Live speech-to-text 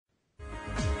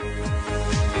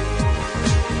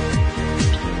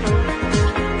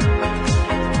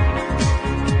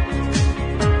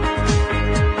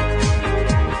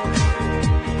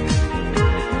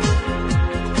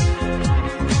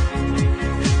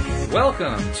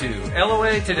Welcome to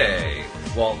LOA Today.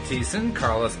 Walt Thiessen,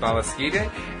 Carlos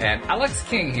Balasquita, and Alex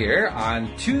King here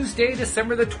on Tuesday,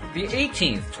 December the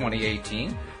 18th,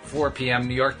 2018, 4 p.m.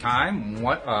 New York time.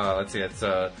 It's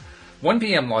 1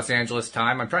 p.m. Los Angeles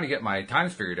time. I'm trying to get my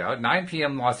times figured out. 9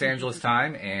 p.m. Los Angeles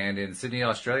time, and in Sydney,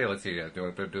 Australia, let's see,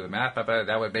 do the math.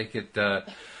 That would make it,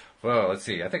 let's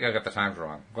see. I think I got the times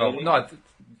wrong. Well, no,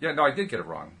 I did get it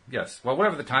wrong. Yes. Well,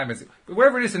 whatever the time is,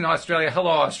 wherever it is in Australia, hello,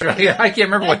 Australia. I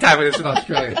can't remember what time it is in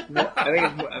Australia.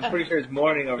 I'm pretty sure it's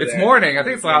morning over there. It's morning. I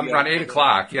think it's around 8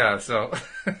 o'clock. Yeah, so.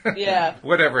 Yeah.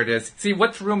 Whatever it is. See,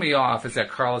 what threw me off is that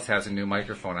Carlos has a new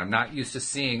microphone. I'm not used to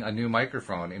seeing a new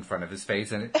microphone in front of his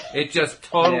face, and it just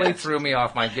totally threw me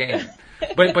off my game.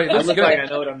 But it looks look good. like I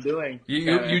know what I'm doing.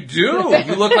 You do.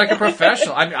 You look like a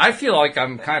professional. I feel like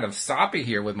I'm kind of soppy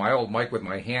here with my old mic with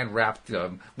my hand wrapped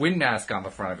wind mask on the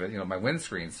front of it. My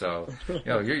windscreen. So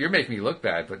you're making me look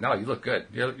bad, but no, you look good.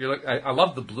 I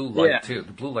love the blue light too.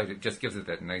 The blue light, it just gives it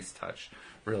that nice touch.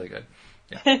 Really good.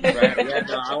 Yeah. Right. Yeah.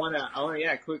 No, I wanna.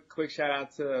 Yeah. Quick shout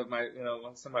out to my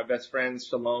some of my best friends,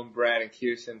 Shalom, Brad, and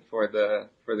Kirsten for the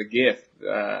gift.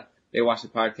 They watched the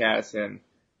podcast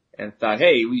and thought,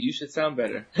 hey, you should sound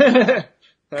better. Good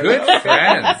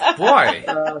friends, boy.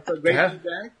 So great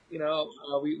feedback.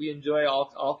 We enjoy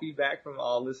all feedback from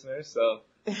all listeners. So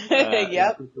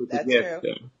yep, that's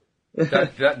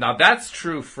true. Now that's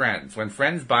true friends. When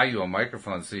friends buy you a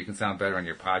microphone so you can sound better on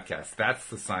your podcast, that's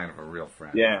the sign of a real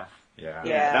friend. Yeah. Yeah.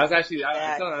 That was actually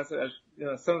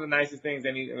some of the nicest things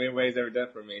anybody's ever done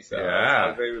for me. So I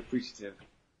was very appreciative.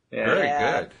 Yeah. Very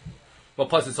good. Well,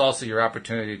 plus it's also your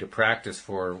opportunity to practice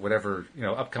for whatever,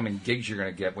 upcoming gigs you're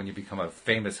going to get when you become a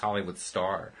famous Hollywood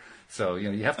star. So,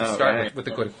 you have to start with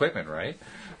the good equipment, right?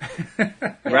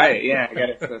 Right, yeah. I got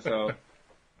it. So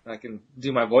I can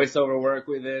do my voiceover work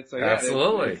with it. So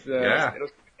absolutely. It'll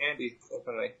be handy,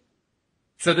 definitely.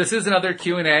 So this is another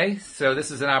Q&A. So this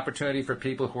is an opportunity for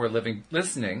people who are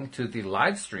listening to the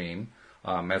live stream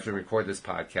as we record this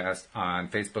podcast on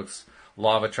Facebook's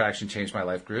Law of Attraction Changed My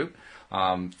Life group.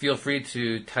 Feel free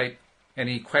to type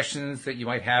any questions that you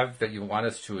might have that you want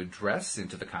us to address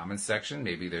into the comments section.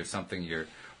 Maybe there's something you're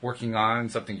working on,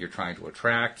 something you're trying to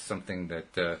attract, something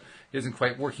that isn't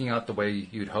quite working out the way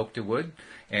you'd hoped it would.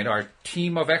 And our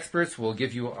team of experts will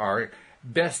give you our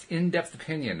best in-depth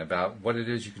opinion about what it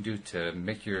is you can do to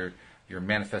make your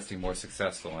manifesting more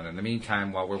successful. And in the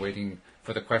meantime, while we're waiting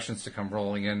for the questions to come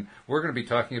rolling in, we're going to be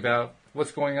talking about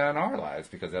what's going on in our lives,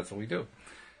 because that's what we do.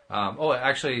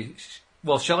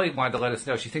 Shelley wanted to let us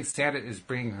know she thinks Santa is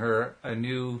bringing her a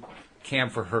new cam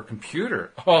for her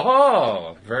computer.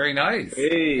 Oh, very nice.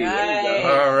 Hey, nice.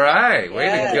 All right. Way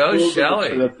to go,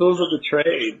 Shelley. The tools of the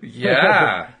trade.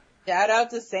 Yeah. Shout out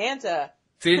to Santa.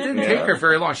 See, it didn't take her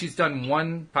very long. She's done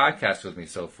one podcast with me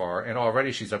so far, and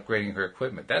already she's upgrading her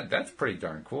equipment. That's pretty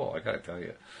darn cool, I got to tell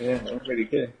you. Yeah, that's pretty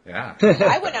good. Yeah.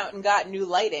 I went out and got new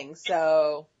lighting,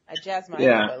 so I jazzed mine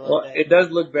up a little bit. It does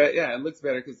look better. Yeah, it looks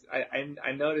better because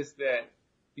I noticed that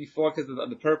before, because of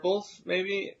the purples,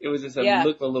 maybe it was just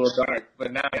looked a little dark.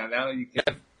 But now you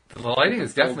can. The lighting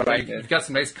is definitely. You've got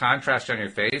some nice contrast on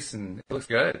your face, and it looks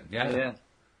good. Yeah.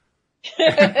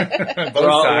 We're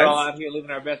all out here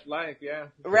living our best life. Yeah.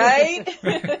 Right.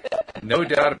 No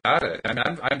doubt about it. I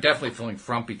mean, I'm definitely feeling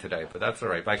frumpy today, but that's all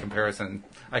right. By comparison,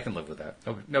 I can live with that.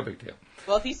 No big deal.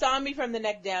 Well, if you saw me from the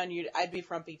neck down, I'd be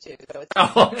frumpy too. So it's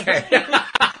okay.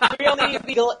 We only need to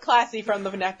be classy from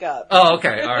the neck up. Oh,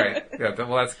 okay. All right. Yeah.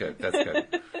 Well, that's good. That's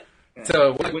good. Yeah.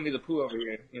 So Winnie the Pooh over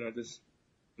here.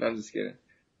 No, I'm just kidding.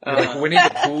 Like Winnie the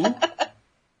Pooh?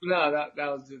 No, that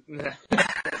was just.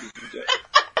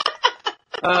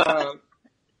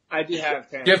 I do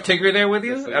have 10. Do you have Tigger there with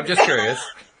you? I'm just curious.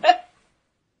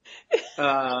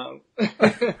 I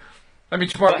mean,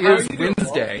 tomorrow is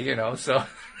Wednesday, so.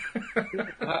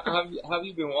 How have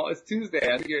you been, Walt? It's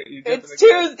Tuesday. I think you're it's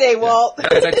Tuesday, Walt.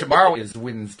 Tomorrow is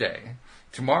Wednesday.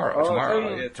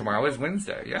 Tomorrow is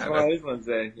Wednesday. Yeah. Tomorrow is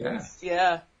Wednesday. Yes.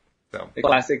 Yeah. So the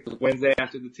classic Wednesday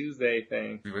after the Tuesday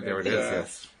thing. There it is.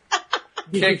 Yes.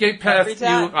 Can't get past you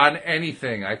on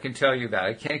anything. I can tell you that.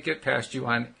 I can't get past you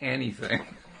on anything.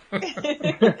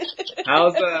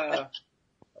 How's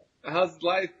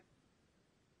life?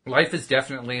 Life is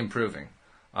definitely improving.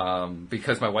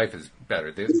 Because my wife is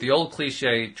better. The old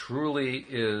cliche truly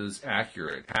is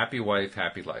accurate. Happy wife,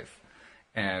 happy life.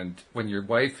 And when your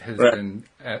wife has been,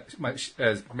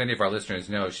 as many of our listeners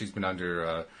know, she's been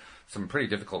under some pretty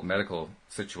difficult medical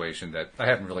situation that I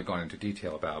haven't really gone into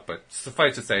detail about, but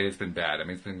suffice to say it's been bad. I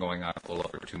mean, it's been going on a little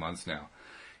over 2 months now.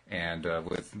 And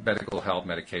with medical help,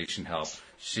 medication help,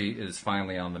 she is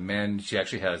finally on the mend. She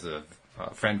actually has a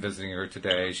friend visiting her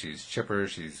today. She's chipper.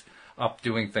 She's up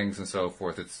doing things and so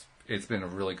forth. it's been a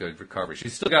really good recovery.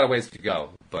 She's still got a ways to go,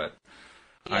 but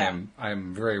Yeah.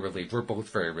 I'm very relieved. We're both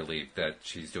very relieved that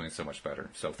she's doing so much better.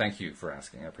 So thank you for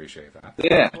asking. I appreciate that.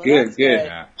 Yeah, Well, good.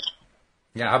 Yeah.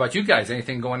 Yeah. How about you guys?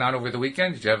 Anything going on over the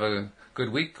weekend? Did you have a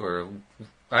good week? Or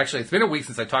actually, it's been a week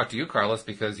since I talked to you, Carlos,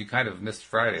 because you kind of missed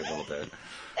Friday a little bit.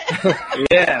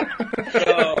 Yeah.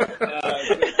 So,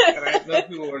 and I know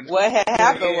people were What had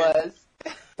happened was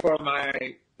for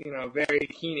my, very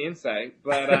keen insight,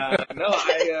 but no,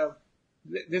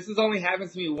 this has only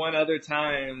happened to me one other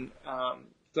time.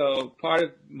 So part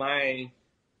of my,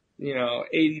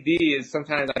 ADD is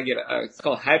sometimes I get it's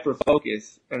called hyper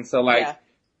focus, and so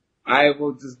I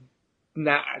will just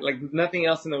not nothing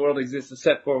else in the world exists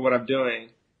except for what I'm doing,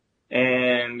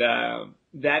 and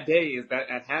that day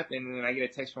that happened, and then I get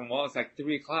a text from Walt. It's like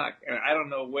 3:00, and I don't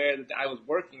know where I was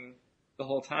working the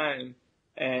whole time.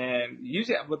 And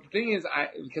usually, but the thing is,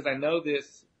 because I know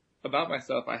this about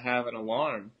myself, I have an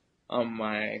alarm on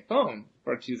my phone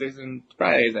for Tuesdays and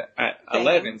Fridays at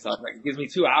 11. So it gives me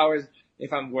 2 hours.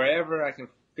 If I'm wherever, I can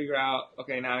figure out,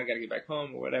 okay, now I got to get back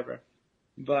home or whatever.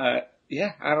 But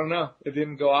yeah, I don't know. It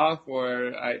didn't go off,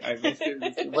 or I missed it.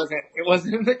 It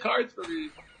wasn't in the cards for me.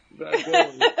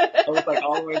 I was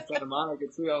all the way in Santa Monica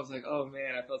too. I was like, oh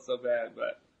man, I felt so bad,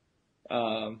 but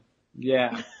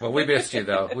yeah. Well, we missed you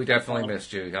though. We definitely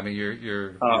missed you. I mean,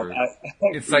 your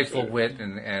insightful wit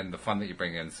and the fun that you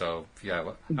bring in. So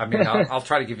yeah, I mean, I'll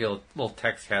try to give you a little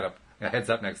text heads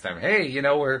up next time. Hey,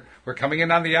 we're coming in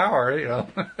on the hour.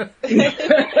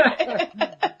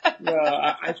 No,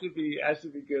 I should be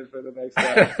good for the next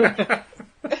time.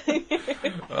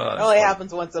 it only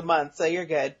happens once a month, so you're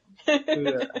good.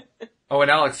 Yeah. Oh,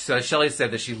 and Alex, Shelley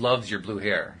said that she loves your blue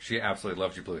hair. She absolutely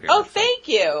loves your blue hair. Oh, thank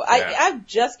you. Yeah. I'm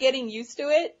just getting used to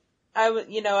it.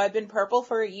 I've been purple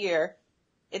for a year.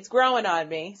 It's growing on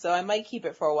me, so I might keep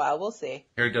it for a while. We'll see.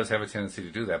 Hair does have a tendency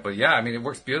to do that. But yeah, I mean, it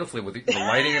works beautifully with the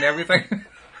lighting and everything.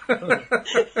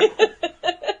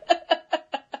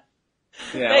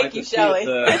 Yeah, thank you, Shelley.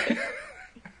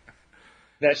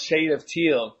 That shade of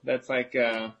teal. That's like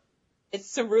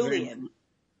it's cerulean.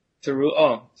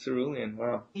 Cerulean.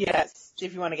 Wow. Yes,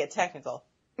 if you want to get technical.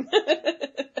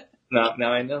 Now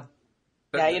I know.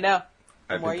 Now you know.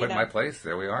 I've been put in my place.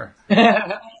 There we are.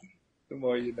 The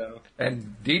more you know.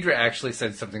 And Deidre actually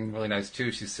said something really nice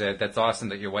too. She said, "That's awesome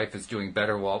that your wife is doing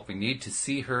better, Walt. We need to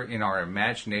see her in our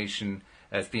imagination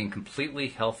as being completely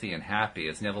healthy and happy.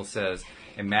 As Neville says,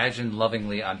 imagine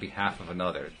lovingly on behalf of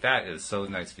another." That is so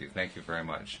nice of you. Thank you very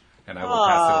much. And I will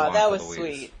pass it along that to was Louise.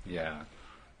 Sweet. Yeah.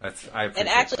 I appreciate and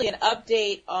actually an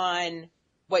update on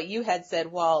what you had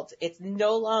said, Walt. It's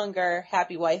no longer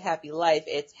happy wife, happy life.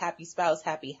 It's happy spouse,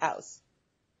 happy house.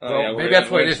 Well, maybe that's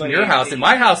what it is in your house. In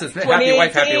my house, it's happy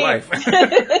wife, happy life.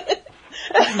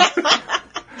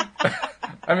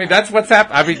 I mean, that's what's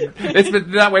happened. I mean, it's been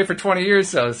that way for 20 years,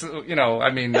 so I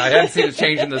mean, I haven't seen a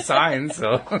change in the signs,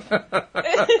 so.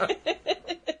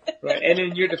 Right, and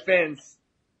in your defense,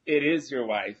 it is your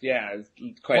wife. Yeah,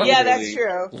 it's quite. Yeah, literally. that's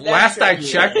true. Last I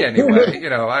checked, anyway.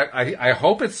 I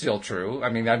hope it's still true. I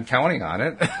mean, I'm counting on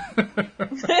it.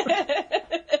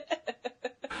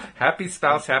 Happy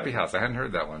spouse, happy house. I hadn't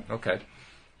heard that one. Okay.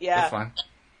 Yeah. That's fine.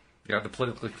 You have the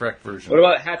politically correct version. What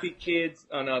about happy kids?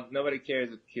 Oh no, nobody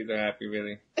cares if kids are happy,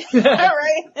 really. All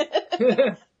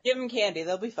right. Give them candy;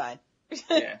 they'll be fine.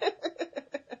 Yeah.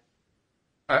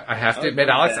 I have to admit,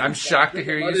 Alex, I'm shocked to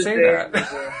hear you say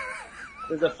that.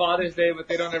 There's a Father's Day, but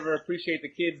they don't ever appreciate the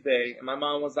Kids' Day. And my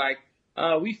mom was like,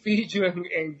 we feed you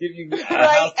and give you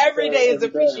right, every day is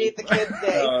appreciate the Kids'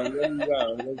 Day. Oh, there you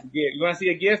go. There's a gift. You want to see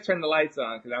a gift? Turn the lights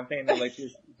on, because I'm paying the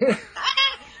electricity.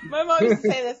 My mom used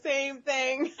to say the same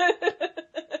thing.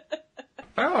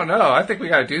 I don't know. I think we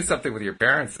got to do something with your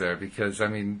parents there, because, I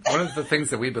mean, one of the things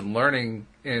that we've been learning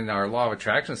in our law of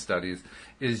attraction studies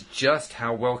is just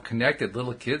how well connected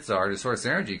little kids are to source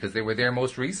energy, because they were there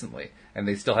most recently and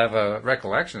they still have a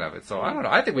recollection of it. So I don't know.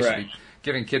 I think we should be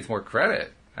giving kids more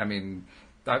credit. I mean,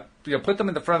 put them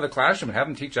in the front of the classroom and have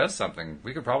them teach us something.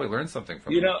 We could probably learn something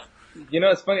from them.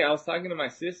 It's funny. I was talking to my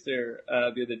sister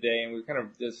the other day, and we were kind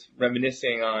of just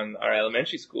reminiscing on our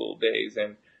elementary school days.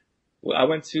 And I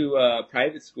went to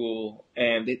private school,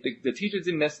 and the teachers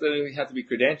didn't necessarily have to be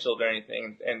credentialed or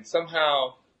anything. And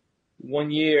somehow, one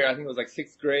year, I think it was like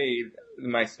 6th grade,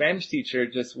 my Spanish teacher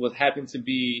just happened to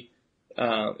be,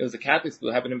 it was a Catholic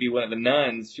school, happened to be one of the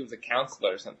nuns. She was a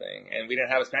counselor or something, and we didn't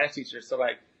have a Spanish teacher, so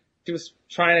she was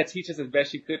trying to teach us as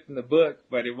best she could from the book,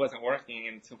 but it wasn't working.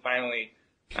 And so finally,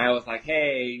 I was like,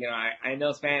 hey, I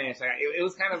know Spanish. It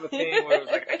was kind of a thing where it was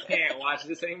like, I can't watch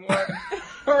this anymore.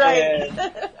 Right.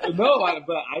 But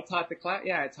I taught the class.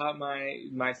 Yeah, I taught my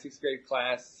 6th grade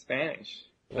class Spanish.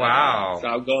 Wow. So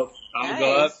I'll go up,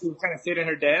 kind of sit in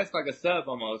her desk like a sub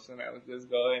almost, and I would just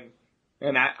go in.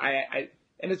 And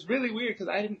and it's really weird because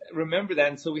I didn't remember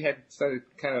that until we had started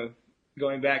kind of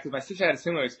going back, because my sister had a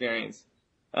similar experience.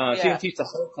 She didn't teach the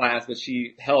whole class, but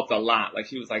she helped a lot. Like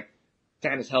she was like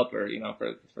Santa's helper,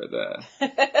 for the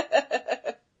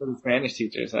Spanish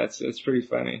teachers. It's pretty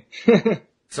funny.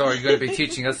 So are you going to be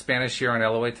teaching us Spanish here on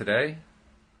LOA today?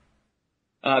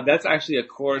 That's actually a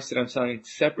course that I'm selling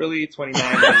separately,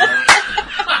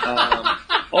 $29.99.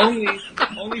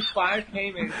 Only 5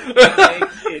 payments to make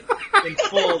it in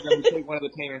full, then we take one of the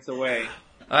payments away.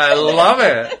 I love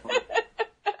it.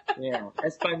 Yeah,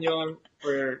 Espanol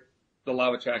for the law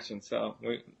of attraction. So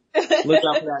look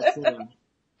out for that soon.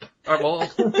 All right, well,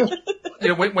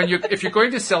 if you're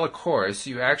going to sell a course,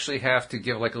 you actually have to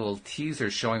give like a little teaser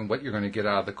showing what you're going to get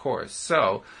out of the course.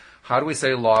 So, how do we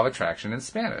say law of attraction in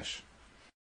Spanish?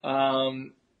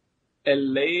 El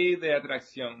ley de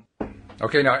atracción.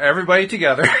 Okay, now everybody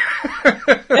together.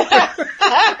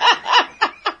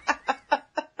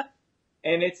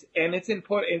 And it's in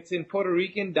Puerto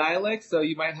Rican dialect, so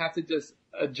you might have to just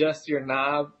adjust your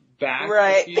knob back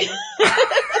right.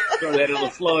 so that it'll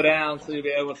slow down, so you'll be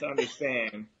able to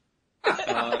understand.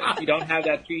 If you don't have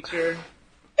that feature,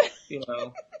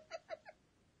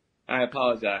 I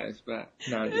apologize, but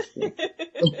no, I'm just kidding.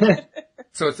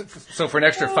 So for an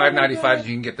extra $5.95,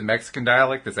 you can get the Mexican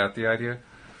dialect. Is that the idea?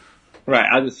 Right.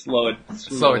 I'll just slow it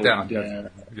down. Yeah.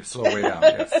 You slow way down.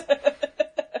 Yes.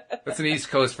 That's an East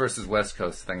Coast versus West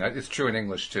Coast thing. It's true in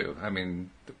English too. I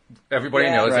mean, everybody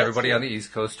knows everybody on the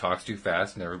East Coast talks too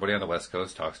fast, and everybody on the West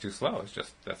Coast talks too slow. It's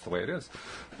just that's the way it is.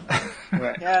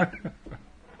 Right. Yeah.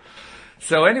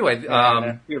 So anyway,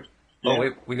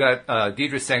 we got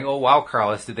Deidre saying, "Oh wow,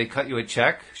 Carlos, did they cut you a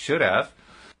check? Should have."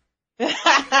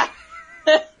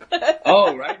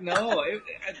 Oh right, no.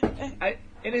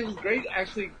 And it was great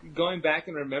actually going back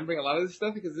and remembering a lot of this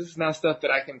stuff, because this is now stuff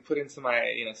that I can put into my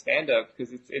stand up,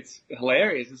 because it's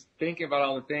hilarious just thinking about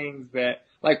all the things that,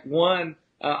 like, one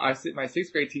my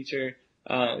 6th grade teacher,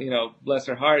 bless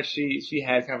her heart, she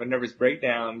had kind of a nervous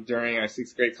breakdown during our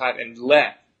 6th grade class and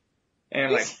left,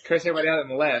 and like cursed everybody out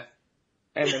and left.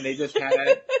 And then they just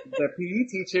had the PE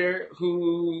teacher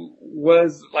who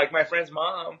was like my friend's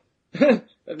mom. Grade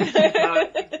for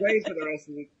the rest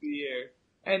of the year.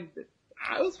 And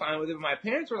I was fine with it. My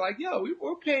parents were like, yo,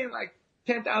 we're paying like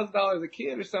 $10,000 a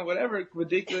kid or some whatever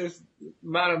ridiculous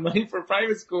amount of money for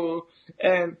private school.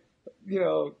 And,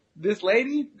 this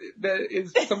lady that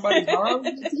is somebody's mom,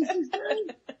 but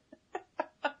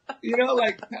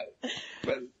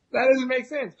that doesn't make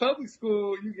sense. Public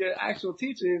school, you get actual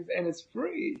teachers and it's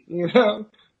free,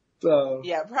 So.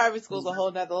 Yeah, private school's a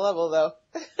whole nother level though.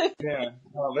 Yeah.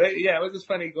 It was just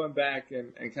funny going back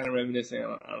and kind of reminiscing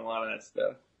on a lot of that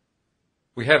stuff.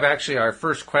 We have actually our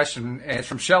first question, and it's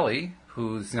from Shelley,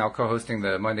 who's now co-hosting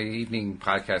the Monday evening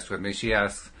podcast with me. She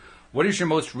asks, what is your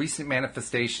most recent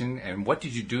manifestation, and what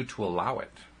did you do to allow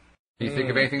it? Do you think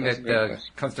of anything that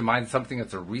comes to mind, something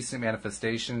that's a recent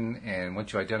manifestation, and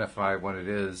once you identify what it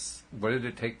is, what did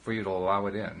it take for you to allow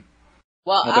it in?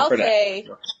 Well,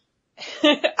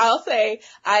 I'll say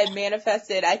I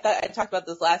manifested, I talked about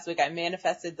this last week, I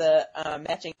manifested the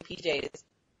matching PJs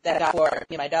that I got for me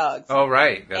and my dogs. Oh,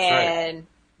 right. That's right. And,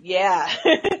 yeah.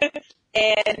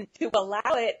 And to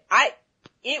allow it,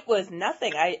 it was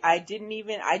nothing.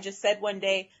 I just said one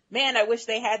day, man, I wish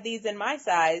they had these in my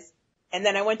size. And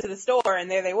then I went to the store and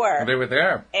there they were. They were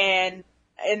there. And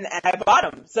I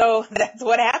bought them. So that's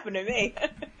what happened to me.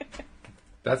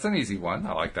 That's an easy one.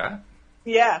 I like that.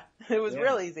 Yeah, it was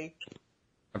real easy.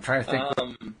 I'm trying to think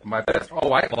of my best.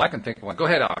 Oh, I can think of one. Go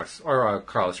ahead, Alex. Or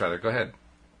Carlos, rather. Go ahead.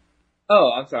 Oh,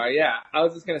 I'm sorry. Yeah, I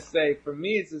was just going to say, for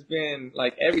me, it's just been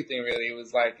like everything really. It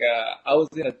was like,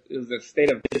 it was a state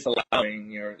of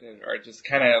disallowing or just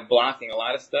kind of blocking a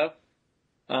lot of stuff.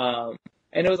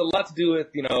 And it was a lot to do with,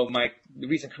 my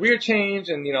recent career change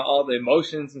and, all the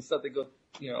emotions and stuff that go,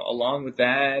 along with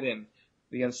that and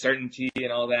the uncertainty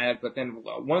and all that. But then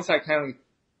once I kind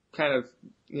of,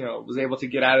 was able to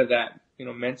get out of that,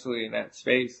 mentally in that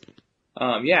space.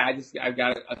 I've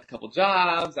got a couple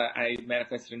jobs. I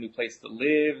manifested a new place to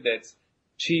live that's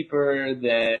cheaper,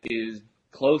 that is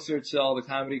closer to all the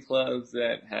comedy clubs,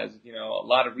 that has, a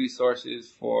lot of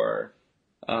resources for,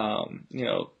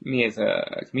 me as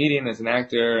a comedian, as an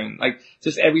actor, and like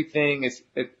just everything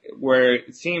where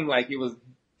it seemed like it was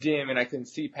dim and I couldn't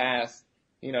see past,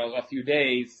 a few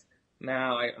days.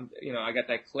 Now I got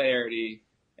that clarity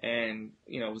and,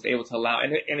 was able to allow,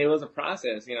 and it was a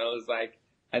process, it was like,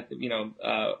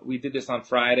 we did this on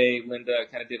Friday. Linda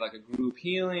kind of did like a group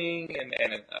healing and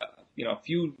a a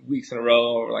few weeks in a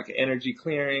row, or like energy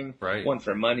clearing, Right. one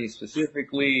for money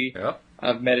specifically. Yep.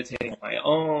 I've meditated on my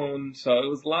own. So it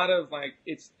was a lot of like,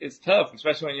 it's tough,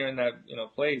 especially when you're in that,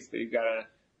 place that you gotta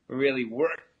really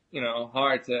work,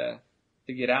 hard to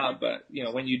get out. But,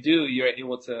 when you do, you're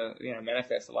able to,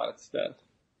 manifest a lot of stuff.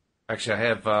 Actually, I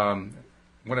have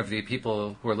one of the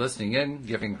people who are listening in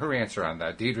giving her answer on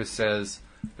that. Deidre says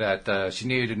that she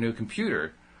needed a new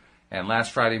computer. And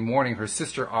last Friday morning, her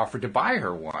sister offered to buy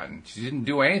her one. She didn't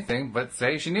do anything but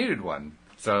say she needed one.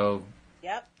 So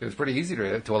Yep. it was pretty easy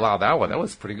to allow that one. That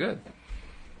was pretty good.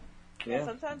 Yeah.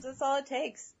 Sometimes that's all it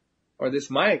takes. Or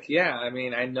this mic. Yeah. I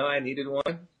mean, I know I needed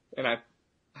one, and I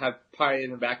have probably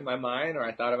in the back of my mind, or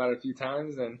I thought about it a few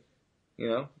times, and,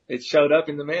 it showed up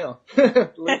in the mail.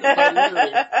 Literally,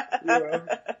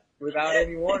 without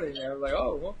any warning. I was like,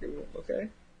 oh, okay.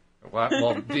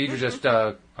 Well, Deidre just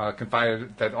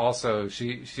confided that also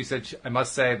she said, I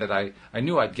must say that I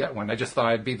knew I'd get one. I just thought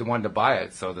I'd be the one to buy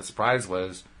it. So the surprise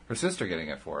was her sister getting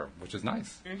it for her, which is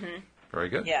nice. Mm-hmm. Very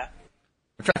good. Yeah.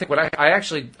 I'm trying to think what I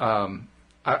actually,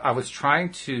 I was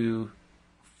trying to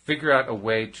figure out a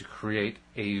way to create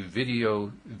a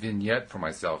video vignette for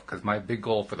myself, because my big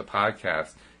goal for the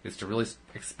podcast is to really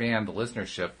expand the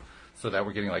listenership so that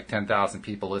we're getting like 10,000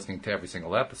 people listening to every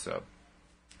single episode.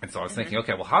 And so I was thinking,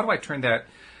 okay, well, how do I turn that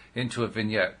into a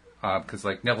vignette? Because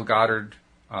like Neville Goddard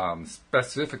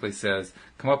specifically says,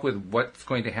 come up with what's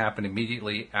going to happen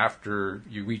immediately after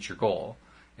you reach your goal,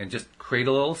 and just create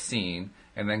a little scene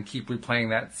and then keep replaying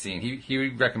that scene. He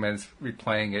recommends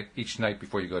replaying it each night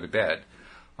before you go to bed.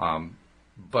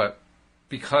 But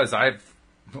because I've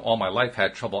all my life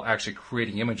had trouble actually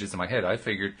creating images in my head, I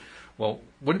figured, well,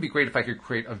 wouldn't it be great if I could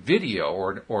create a video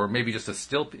or maybe just a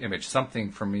still image,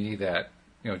 something for me that,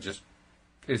 just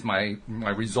is my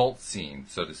result scene,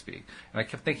 so to speak. And I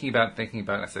kept thinking about it,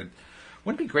 and I said,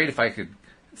 wouldn't it be great if I could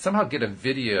somehow get a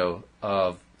video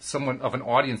of an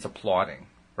audience applauding,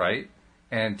 right?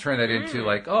 And turn that into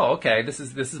like, oh, okay, this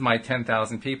is my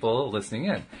 10,000 people listening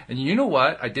in. And you know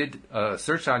what? I did a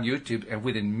search on YouTube, and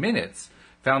within minutes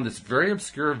found this very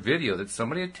obscure video that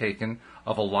somebody had taken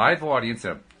of a live audience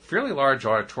in a fairly large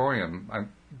auditorium.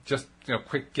 I'm just,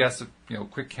 quick guess,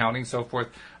 quick counting, so forth.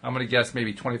 I'm going to guess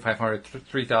maybe 2,500,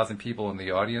 3,000 people in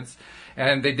the audience.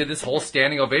 And they did this whole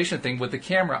standing ovation thing with the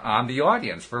camera on the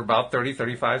audience for about 30,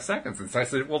 35 seconds. And so I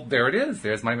said, well, there it is.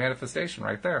 There's my manifestation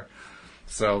right there.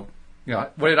 So,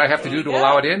 what did I have to do to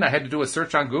allow it in? I had to do a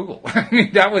search on Google. I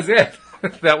mean, that was it.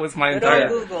 That was my entire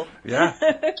Google. Yeah.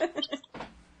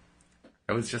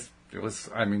 The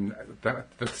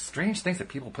strange things that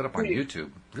people put up on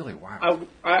YouTube, really wild.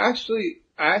 I actually,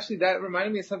 that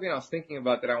reminded me of something I was thinking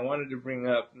about that I wanted to bring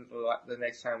up the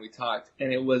next time we talked.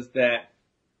 And it was that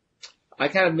I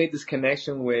kind of made this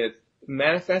connection with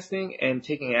manifesting and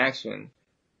taking action.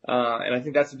 And I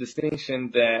think that's a distinction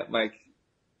that, like,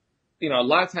 a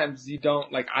lot of times you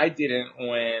don't, like I didn't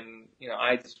when,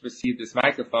 I just received this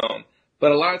microphone.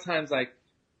 But a lot of times, like,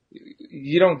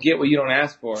 you don't get what you don't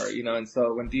ask for, and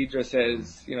so when Deidre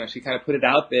says, she kind of put it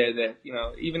out there that,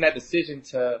 even that decision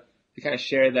to kind of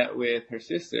share that with her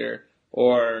sister,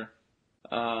 or,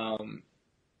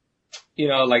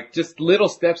 like just little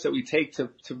steps that we take to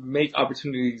make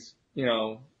opportunities,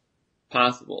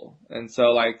 possible. And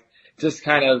so like, just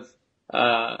kind of,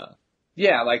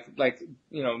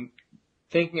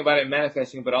 thinking about it,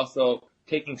 manifesting, but also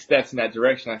taking steps in that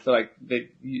direction. I feel like that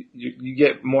you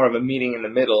get more of a meeting in the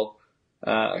middle,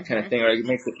 kind of thing, or it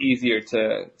makes it easier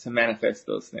to manifest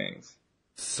those things.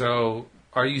 So,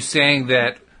 are you saying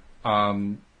that? Are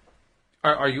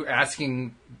you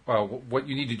asking what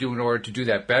you need to do in order to do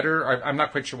that better? I'm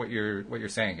not quite sure what you're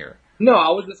saying here. No,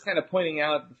 I was just kind of pointing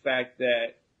out the fact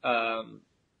that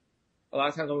a lot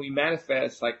of times when we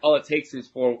manifest, like all it takes is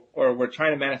or we're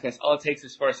trying to manifest, all it takes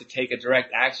is for us to take a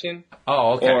direct action.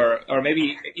 Oh, okay. Or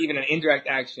maybe even an indirect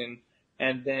action,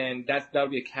 and then that'll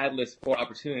be a catalyst for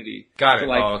opportunity. Got it. So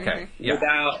like, okay. Yeah.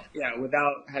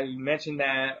 Without having you mentioned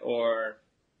that, or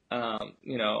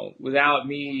without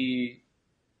me,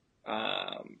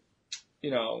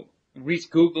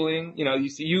 Googling,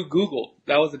 you Googled.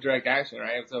 That was a direct action,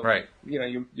 right? So, right.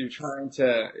 You're trying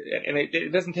to, and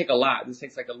it doesn't take a lot. This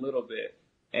takes like a little bit.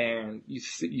 And you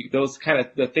see, those kind of,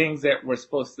 the things that were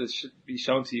supposed to be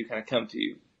shown to you kind of come to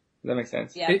you. Does that make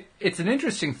sense? Yeah. It's an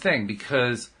interesting thing,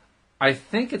 because I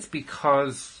think it's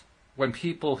because when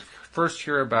people first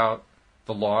hear about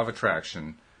the law of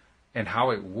attraction and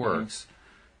how it works,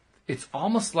 it's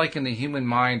almost like in the human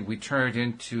mind, we turn it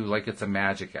into like it's a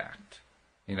magic act.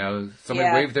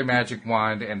 Somebody waved their magic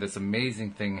wand and this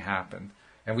amazing thing happened.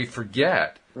 And we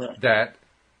forget that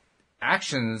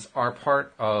actions are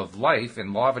part of life,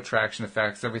 and law of attraction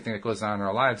affects everything that goes on in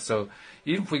our lives. So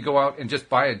even if we go out and just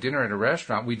buy a dinner at a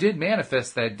restaurant, we did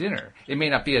manifest that dinner. It may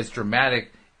not be as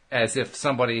dramatic as if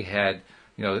somebody had,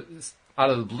 out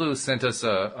of the blue sent us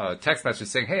a text message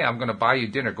saying, hey, I'm going to buy you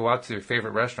dinner. Go out to your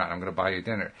favorite restaurant. I'm going to buy you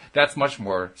dinner. That's much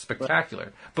more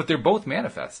spectacular. But they're both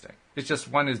manifesting. It's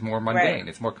just one is more mundane. Right.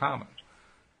 It's more common.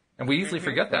 And we easily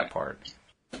forget that part.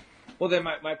 Well, then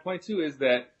my point, too, is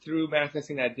that through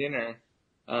manifesting that dinner,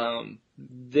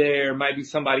 there might be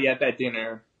somebody at that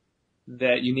dinner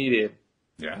that you needed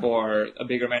for a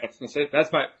bigger manifestation.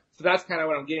 So that's kind of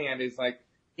what I'm getting at is like,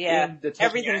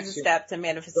 everything's a step to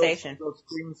manifestation. Those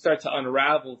things start to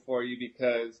unravel for you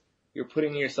because you're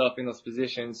putting yourself in those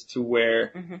positions to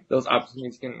where those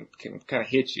opportunities can kind of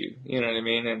hit you. You know what I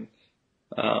mean? And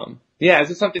it's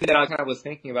just something that I kind of was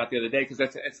thinking about the other day because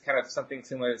it's kind of something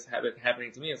similar that's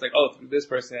happening to me. It's like, oh, through this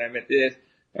person I met this,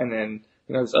 and then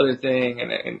this other thing,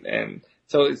 and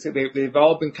so they've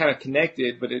all been kind of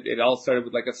connected, but it all started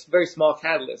with like a very small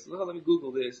catalyst. Oh, let me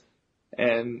Google this,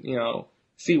 and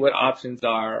see what options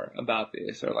are about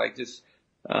this, or like just,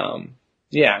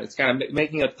 it's kind of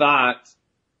making a thought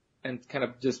and kind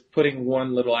of just putting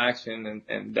one little action,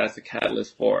 and that's the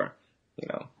catalyst for,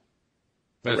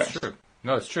 That's true.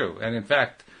 No, it's true. And in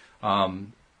fact,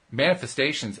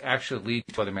 manifestations actually lead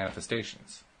to other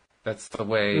manifestations. That's the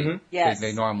way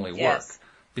they normally work.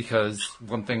 Because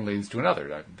one thing leads to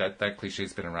another. That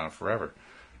cliche's been around forever.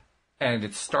 And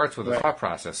it starts with a thought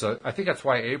process. So I think that's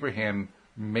why Abraham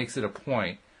makes it a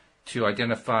point to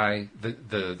identify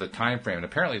the time frame. And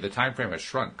apparently the time frame has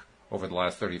shrunk over the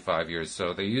last 35 years.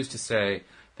 So they used to say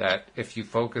that if you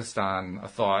focused on a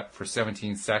thought for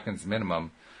 17 seconds minimum,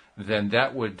 then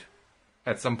that would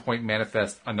at some point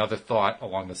manifest another thought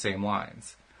along the same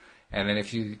lines. And then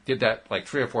if you did that like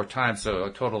 3 or 4 times, so a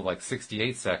total of like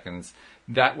 68 seconds,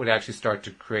 that would actually start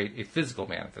to create a physical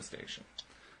manifestation.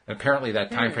 And apparently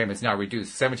that time frame is now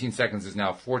reduced. 17 seconds is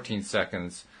now 14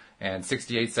 seconds, and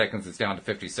 68 seconds is down to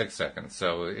 56 seconds.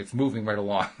 So it's moving right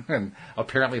along. And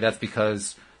apparently that's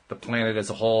because the planet as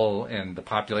a whole and the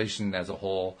population as a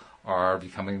whole are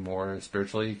becoming more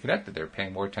spiritually connected. They're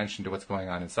paying more attention to what's going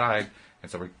on inside.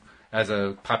 And so as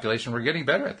a population, we're getting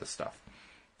better at this stuff.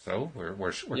 So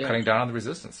we're cutting down on the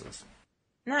resistances.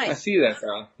 Nice. I see that,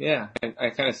 though. Yeah,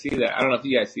 I kind of see that. I don't know if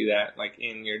you guys see that, like,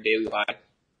 in your daily life.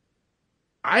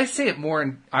 I see it more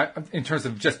in terms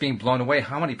of just being blown away.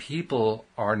 How many people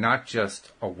are not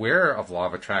just aware of law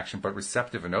of attraction, but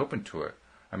receptive and open to it?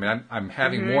 I mean, I'm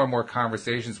having more and more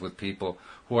conversations with people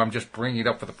who I'm just bringing it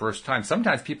up for the first time.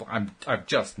 Sometimes people I've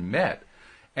just met,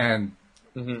 and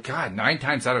God, 9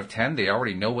 times out of 10, they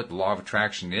already know what the law of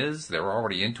attraction is. They're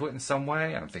already into it in some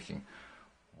way. And I'm thinking,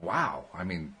 wow. I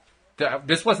mean,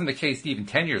 this wasn't the case even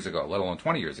 10 years ago, let alone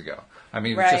 20 years ago. I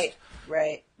mean,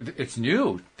 it's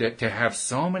new to have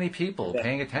so many people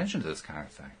paying attention to this kind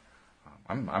of thing.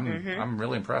 I'm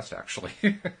really impressed, actually.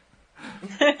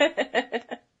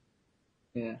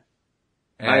 Yeah.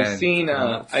 And, I've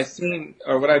seen,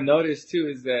 or what I've noticed too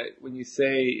is that when you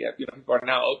say, people are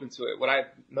now open to it, what I've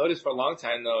noticed for a long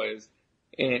time though is,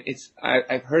 and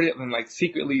I've heard it in like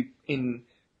secretly in,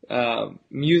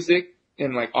 music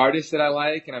and like artists that I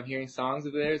like, and I'm hearing songs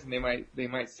of theirs, and they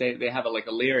might say they have a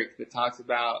lyric that talks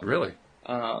about really,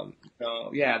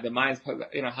 the mind's,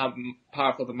 how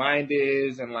powerful the mind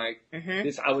is, and like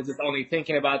this, I was just only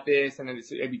thinking about this, and then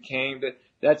it became that.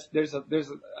 There's a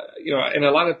and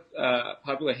a lot of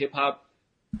popular hip hop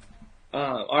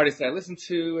artists that I listen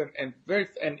to,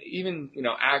 and even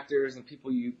actors and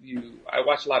people I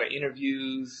watch a lot of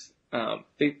interviews.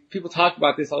 People talk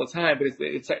about this all the time, but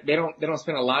it's like they don't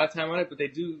spend a lot of time on it, but they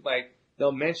do, like,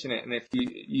 they'll mention it. And if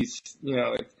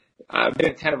I've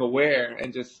been kind of aware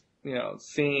and just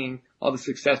seeing all the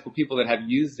successful people that have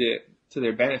used it to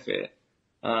their benefit.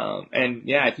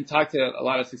 If you talk to a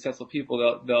lot of successful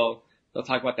people, they'll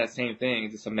talk about that same thing,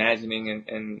 just imagining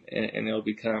and it'll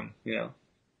become,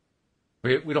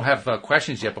 We don't have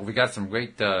questions yet, but we got some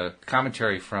great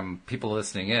commentary from people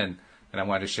listening in, and I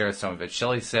wanted to share some of it.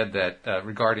 Shelley said that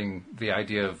regarding the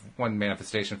idea of one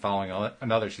manifestation following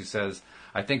another, she says,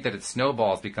 I think that it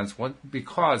snowballs because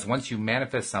once you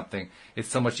manifest something, it's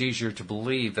so much easier to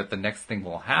believe that the next thing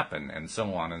will happen, and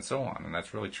so on and so on. And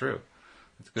that's really true.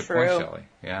 That's a good point, Shelley.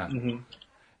 Yeah. Mm-hmm.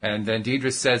 And then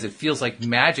Deidre says, it feels like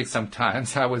magic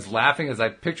sometimes. I was laughing as I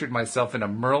pictured myself in a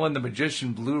Merlin the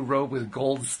Magician blue robe with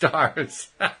gold stars.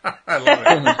 I love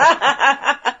it.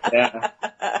 Yeah.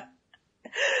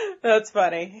 That's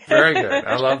funny. Very good.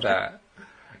 I love that.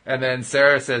 And then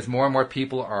Sarah says, more and more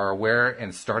people are aware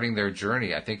and starting their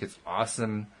journey. I think it's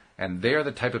awesome. And they're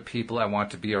the type of people I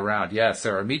want to be around. Yeah,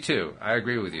 Sarah, me too. I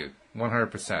agree with you.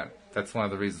 100%. That's one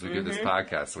of the reasons we do this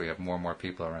podcast, so we have more and more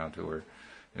people around who are,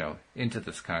 into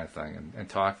this kind of thing and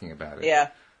talking about it. Yeah.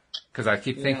 Because I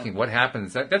keep thinking, what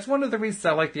happens? That's one of the reasons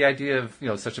I like the idea of,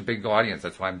 such a big audience.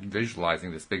 That's why I'm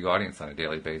visualizing this big audience on a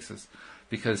daily basis.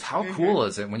 Because how cool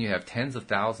is it when you have tens of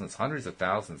thousands, hundreds of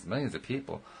thousands, millions of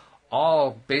people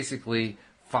all basically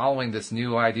following this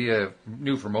new idea,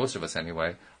 new for most of us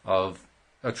anyway, of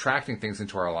attracting things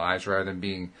into our lives rather than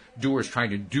being doers trying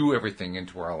to do everything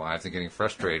into our lives and getting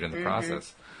frustrated in the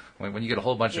process. When you get a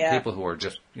whole bunch of people who are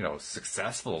just,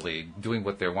 successfully doing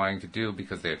what they're wanting to do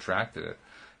because they attracted it,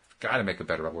 it's got to make a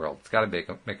better world. It's got to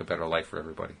make a better life for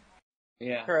everybody.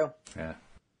 Yeah. True. Yeah.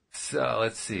 So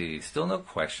let's see. Still no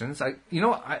questions. I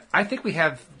think we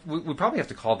probably have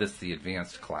to call this the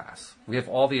advanced class. We have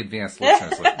all the advanced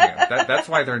listeners listening. That's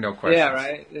why there are no questions. Yeah,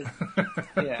 right?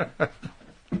 Yeah.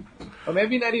 Or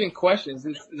maybe not even questions.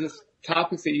 It's just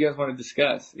topics that you guys want to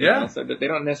discuss. You know, so that they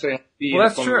don't necessarily have to be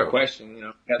that's true. A question.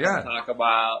 You have to talk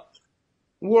about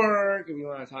work, if you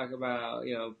want to talk about,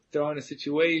 throwing a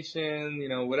situation,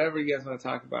 whatever you guys want to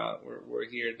talk about, we're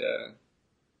here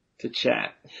to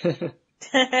chat.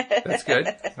 That's good.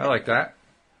 I like that.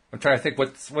 I'm trying to think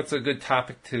what's a good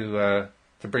topic to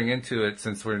bring into it,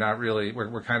 since we're not really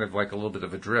we're kind of like a little bit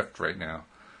of a drift right now.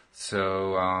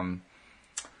 So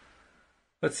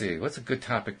let's see, what's a good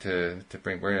topic to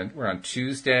bring? We're on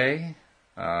Tuesday.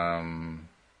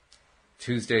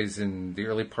 Tuesday's in the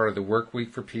early part of the work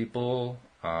week for people.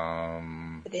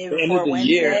 The day the end before of the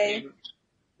Wednesday. year.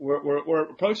 We're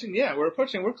approaching. Yeah, we're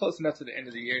close enough to the end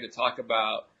of the year to talk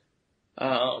about.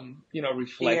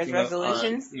 Reflecting Year's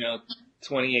resolutions. on,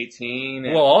 2018.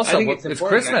 And well, also, it's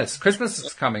Christmas. Christmas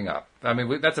is coming up. I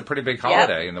mean, that's a pretty big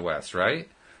holiday in the West, right?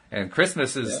 And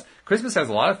Christmas has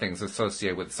a lot of things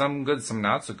associated with it, some good, some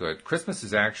not so good. Christmas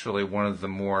is actually one of the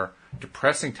more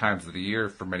depressing times of the year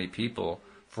for many people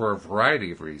for a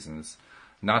variety of reasons,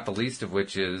 not the least of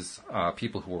which is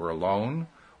people who are alone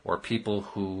or people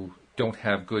who don't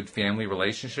have good family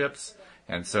relationships.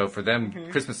 And so for them,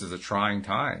 Christmas is a trying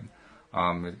time.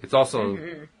 It's also,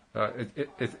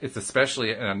 it's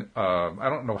especially, and I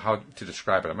don't know how to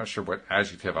describe it. I'm not sure what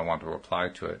adjective I want to apply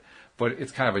to it, but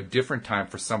it's kind of a different time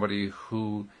for somebody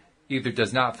who either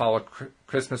does not follow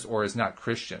Christmas or is not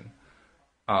Christian.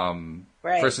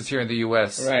 Versus here in the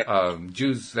U.S.,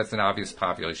 Jews, that's an obvious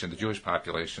population, the Jewish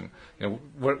population.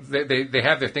 They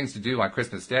have their things to do on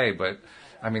Christmas Day, but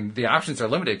I mean, the options are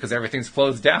limited because everything's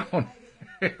closed down.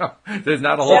 There's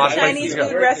not a whole lot of Chinese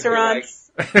food restaurants.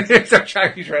 Except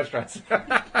Chinese restaurants. Yeah,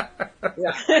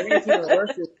 I think it's even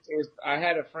worse if I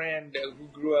had a friend who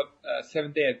grew up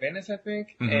Seventh-day Adventist, I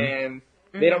think, and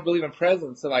they don't believe in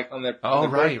presents. So, like, on their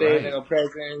birthday, there's no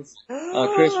presents.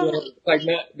 On Christmas,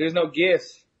 there's no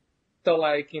gifts. So,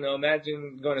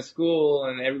 imagine going to school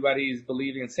and everybody's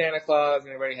believing in Santa Claus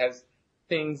and everybody has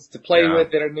things to play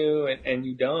with that are new and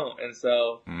you don't. And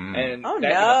so, I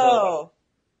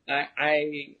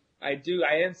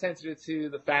am sensitive to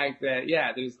the fact that,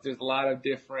 there's a lot of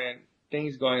different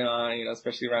things going on,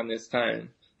 especially around this time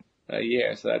of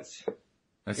year. So that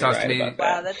sounds to me,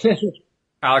 wow, that's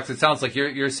Alex, it sounds like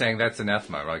you're saying that's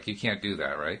anathema. Like, you can't do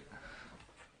that, right?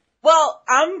 Well,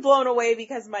 I'm blown away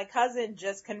because my cousin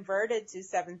just converted to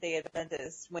Seventh-day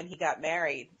Adventist when he got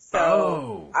married.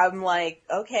 So I'm like,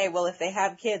 okay, well, if they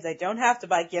have kids, I don't have to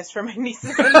buy gifts for my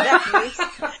nieces and nephews.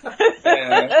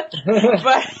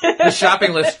 But the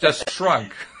shopping list just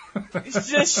shrunk. It's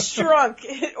just shrunk,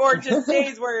 or just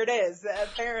stays where it is,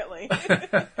 apparently.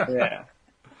 Yeah.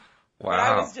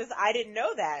 Wow. I didn't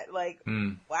know that. Like,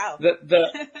 wow.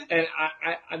 And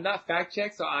I'm not fact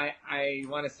checked, so I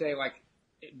want to say,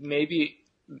 maybe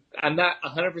I'm not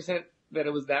 100% that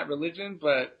it was that religion,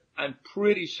 but I'm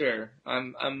pretty sure.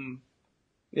 I'm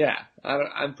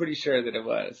pretty sure that it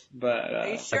was. But are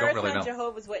you sure it's not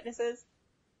Jehovah's Witnesses?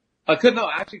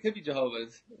 Actually, it could be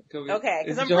Jehovah's. Okay,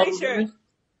 because I'm pretty sure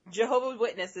Jehovah's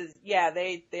Witnesses. Yeah,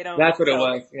 they don't. That's what it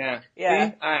was. Yeah.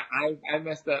 Yeah. See? I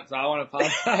messed up, so I want to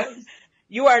apologize.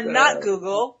 You are not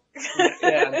Google.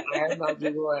 Yeah, I am not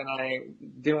Google, and I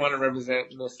didn't want to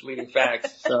represent misleading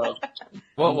facts. So,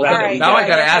 now I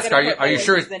got to ask: Are you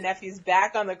sure the nephew's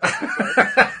back on the Christmas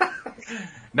list?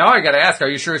 Now I got to ask: Are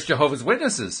you sure it's Jehovah's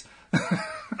Witnesses?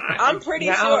 I'm pretty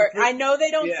sure. I know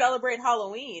they don't celebrate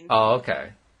Halloween. Oh, okay.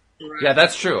 Right. Yeah,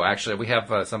 that's true. Actually, we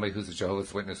have somebody who's a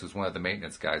Jehovah's Witness who's one of the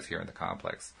maintenance guys here in the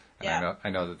complex, and I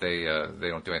know that they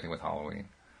don't do anything with Halloween.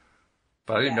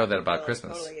 But I didn't know that about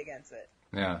Christmas. Totally against it.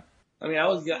 Yeah. I mean, I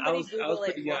was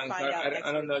pretty young, so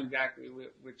I don't know exactly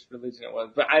which religion it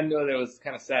was, but I know that it was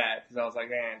kind of sad because I was like,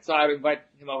 man. So I'd invite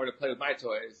him over to play with my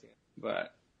toys,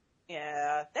 but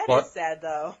that is sad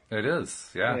though. It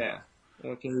is, yeah.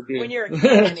 What can you do? When you're a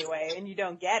kid anyway, and you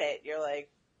don't get it, you're like,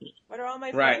 what are all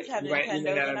my friends have Right.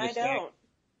 Nintendos and I don't?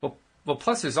 Well,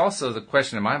 plus there's also the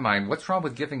question in my mind, what's wrong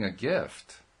with giving a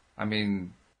gift? I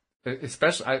mean,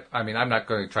 especially, I mean, I'm not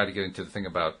going to try to get into the thing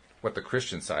about what the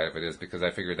Christian side of it is because I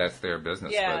figure that's their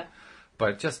business. Yeah.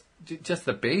 But just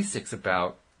the basics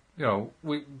about, you know,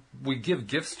 we give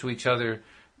gifts to each other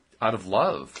out of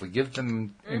love. We give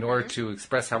them in order to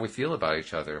express how we feel about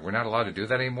each other. We're not allowed to do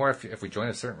that anymore if we join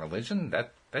a certain religion.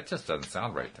 That just doesn't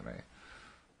sound right to me.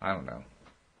 I don't know.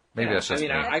 Maybe that's just me.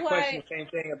 I question the same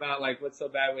thing about, like, what's so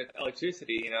bad with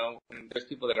electricity, you know, and there's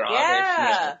people that are on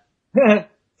there.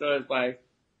 So it's like,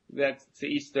 that's to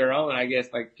each their own, I guess,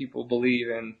 like, people believe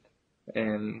in,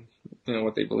 you know,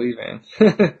 what they believe in.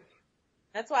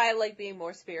 That's why I like being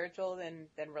more spiritual than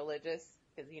religious,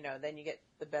 because, you know, then you get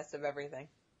the best of everything.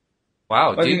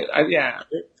 Wow. Yeah.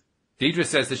 Deidre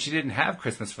says that she didn't have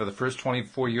Christmas for the first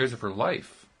 24 years of her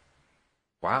life.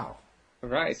 Wow.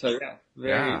 Right. So, yeah,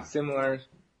 very similar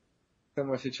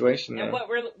situation there. And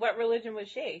what religion was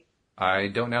she? I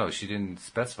don't know. She didn't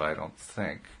specify, I don't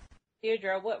think.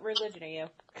 Deirdre, what religion are you?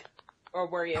 Or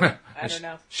were you? I don't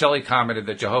know. Shelley commented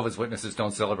that Jehovah's Witnesses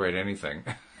don't celebrate anything.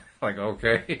 Like,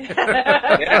 okay.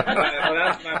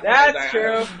 That's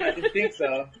true. I didn't think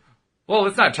so. Well,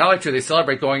 it's not entirely true. They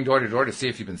celebrate going door to door to see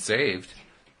if you've been saved.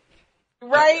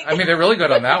 Right. I mean, they're really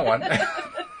good on that one.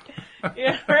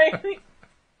 Yeah, right.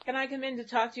 Can I come in to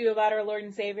talk to you about our Lord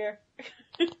and Savior?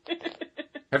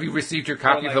 Have you received your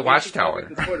copy of the Watchtower?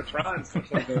 The Tour de France or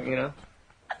something, you know?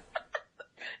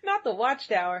 Not the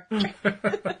Watchtower.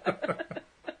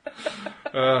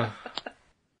 Oh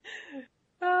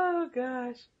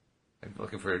gosh. I'm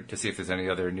looking to see if there's any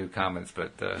other new comments,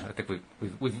 but I think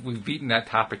we've beaten that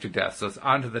topic to death. So it's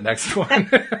on to the next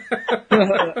one.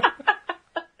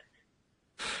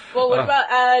 Well, what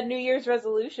about New Year's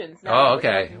resolutions? Oh,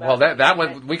 okay. Well, that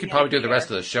one we could probably do the rest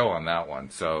of the show on that one.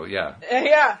 So yeah.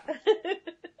 Yeah.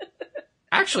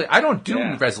 Actually, I don't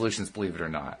do resolutions, believe it or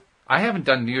not. I haven't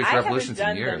done New Year's resolutions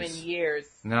in years. I haven't done them in years.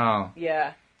 No.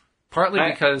 Yeah. Partly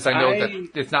because I know that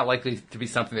it's not likely to be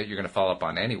something that you're going to follow up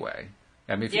on anyway.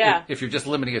 I mean, if you're just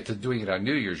limiting it to doing it on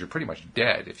New Year's, you're pretty much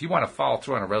dead. If you want to follow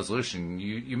through on a resolution,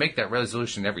 you make that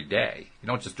resolution every day. You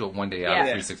don't just do it one day out of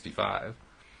 365.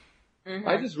 Mm-hmm.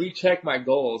 I just recheck my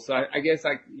goals. So I guess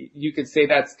you could say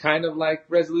that's kind of like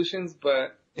resolutions,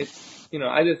 but it's, you know,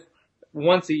 I just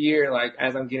once a year, like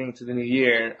as I'm getting to the new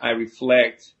year, I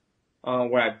reflect on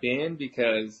where I've been,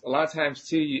 because a lot of times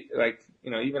too,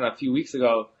 even a few weeks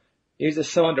ago, you're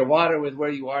just so underwater with where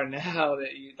you are now that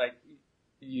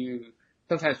you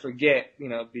sometimes forget, you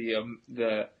know, the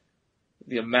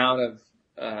amount of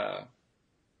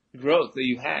growth that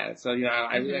you had. So, you know,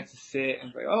 I really like to sit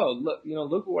and say, oh,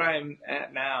 look where I'm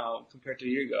at now compared to a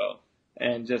year ago,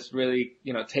 and just really,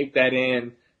 you know, take that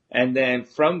in, and then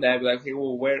from that be like, okay,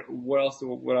 well, what else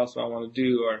do I want to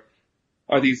do, or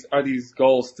are these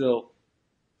goals still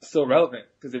relevant?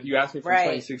 Because if you ask me from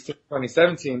 2016 to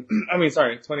 2017,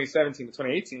 2017 to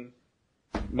 2018,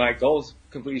 my goals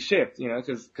completely shift, you know,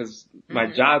 because my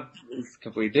job is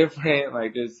completely different.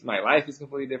 Like my life is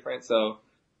completely different. So,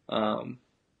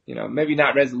 you know, maybe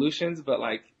not resolutions, but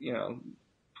like, you know,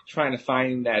 trying to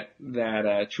find that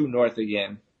true north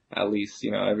again, at least,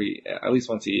 you know, at least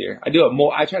once a year. I do it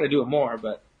more. I try to do it more,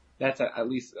 but that's at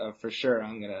least for sure.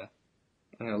 I'm gonna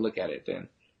look at it then.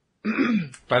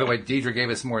 By the way, Deidre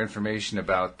gave us more information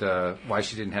about why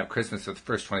she didn't have Christmas for the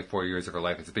first 24 years of her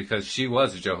life. It's because she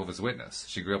was a Jehovah's Witness.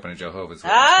 She grew up in a Jehovah's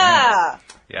Witness family.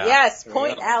 Yeah. Yes,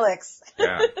 point Alex.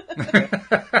 Yeah.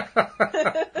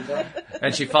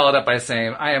 And she followed up by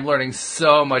saying, I am learning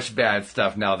so much bad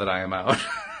stuff now that I am out.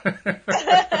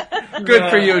 Good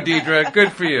for you, Deidre.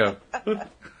 Good for you.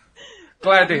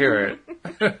 Glad to hear it.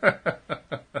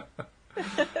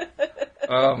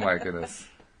 Oh, my goodness.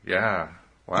 Yeah.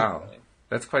 Wow,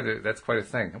 that's quite a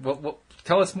thing. Well,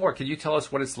 tell us more. Can you tell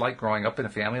us what it's like growing up in a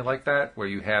family like that, where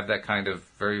you have that kind of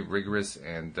very rigorous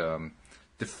and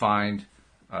defined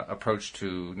approach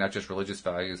to not just religious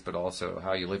values, but also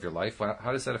how you live your life?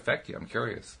 How does that affect you? I'm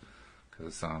curious,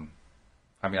 because I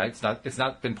mean, it's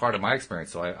not been part of my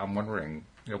experience, so I'm wondering,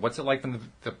 you know, what's it like from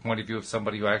the point of view of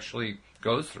somebody who actually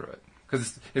goes through it?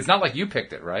 Because it's not like you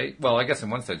picked it, right? Well, I guess in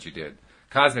one sense you did.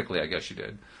 Cosmically, I guess you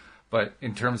did, but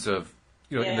in terms of,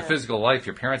 you know, in the physical life,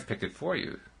 your parents picked it for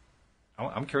you.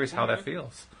 I'm curious how that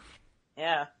feels.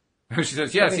 Yeah. She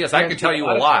says, yes, I can tell you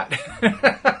a lot.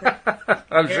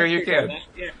 I'm sure you can.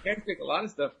 Parents pick a lot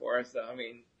of stuff for us. So, I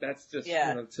mean, that's just you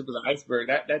know, tip of the iceberg.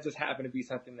 That just happened to be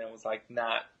something that was like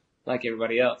not like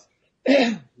everybody else.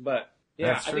 But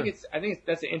yeah, I think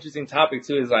that's an interesting topic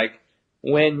too. Is like,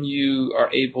 when you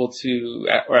are able to,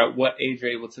 or at what age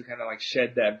you're able to kind of like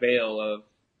shed that veil of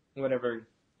whatever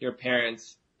your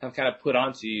parents have kind of put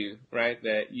onto you, right?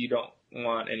 That you don't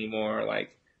want any more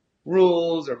like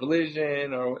rules or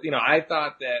religion or, I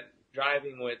thought that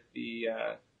driving with the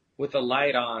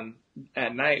light on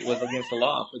at night was against the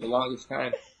law for the longest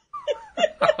time.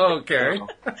 Okay.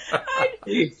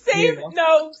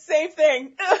 Same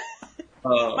thing.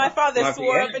 My father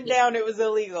swore up and down it was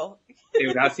illegal.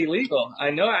 That's illegal. I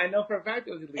know for a fact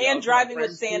it was illegal. And driving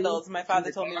with sandals. My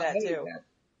father told me that too.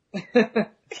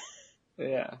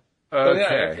 Yeah. Okay. So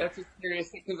yeah, that's a serious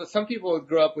thing because some people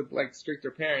grow up with like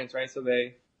stricter parents, right? So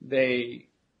they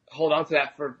hold on to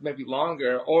that for maybe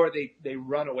longer, or they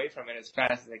run away from it as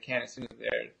fast as they can as soon as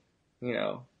they're,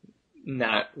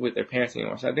 not with their parents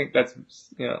anymore. So I think that's,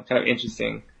 kind of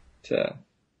interesting to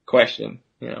question,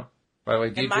 By the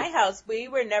way, in my house, we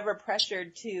were never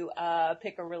pressured to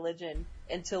pick a religion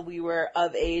until we were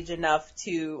of age enough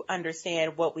to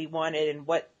understand what we wanted and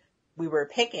what we were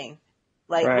picking.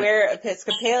 Like, right. We're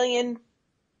Episcopalian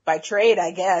by trade,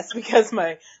 I guess, because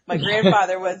my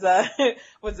grandfather was a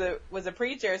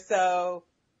preacher. So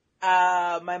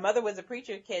my mother was a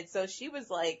preacher kid, so she was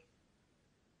like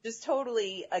just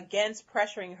totally against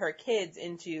pressuring her kids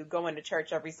into going to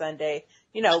church every Sunday.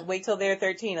 Wait till they're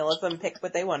 13 and let them pick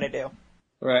what they want to do.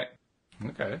 Right.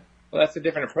 Okay. Well, that's a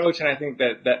different approach, and I think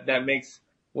that makes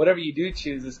whatever you do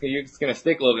choose, you're just going to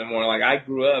stick a little bit more. Like, I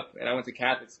grew up and I went to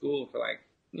Catholic school for like,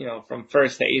 from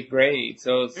 1st to 8th grade.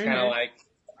 So it's kind of like,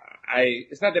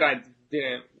 it's not that I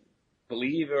didn't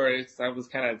believe or I was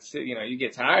kind of, you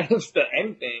get tired of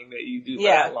anything that you do for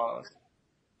that long.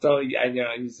 So you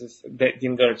just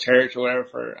didn't go to church or whatever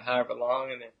for however long,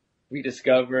 and then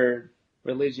rediscovered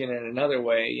religion in another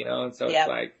way, and so it's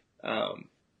like,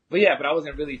 but I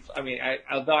wasn't really,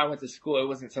 although I went to school, it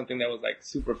wasn't something that was like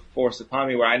super forced upon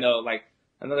me, where I know like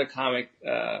another comic,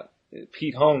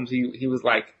 Pete Holmes, he was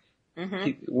like,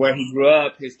 where he grew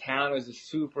up, his town was a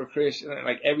super Christian, and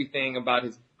like everything about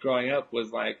his growing up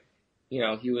was like,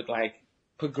 he would like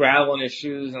put gravel in his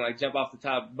shoes and like jump off the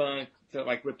top bunk to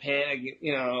like repent,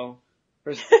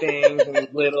 for things when he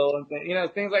was little and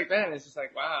things like that. And it's just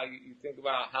like, wow, you think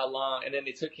about how long, and then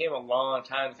it took him a long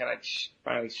time to kind of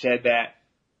finally shed that.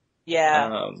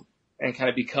 Yeah. And kind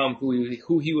of become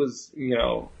who he was,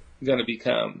 going to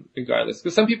become regardless.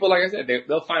 Because some people, like I said,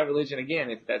 they'll find religion again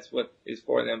if that's what is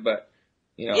for them. But,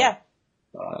 that's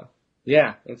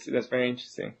very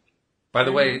interesting. By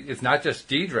the way, it's not just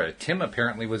Deidre. Tim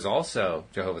apparently was also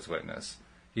Jehovah's Witness.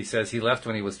 He says he left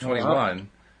when he was 21,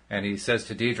 and he says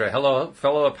to Deidre, "Hello,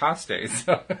 fellow apostates,"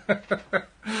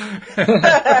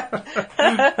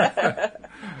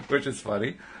 which is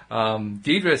funny.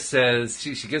 Deidre says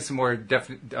she gives some more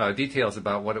details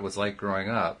about what it was like growing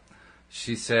up.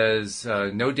 She says,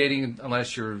 no dating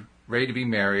unless you're ready to be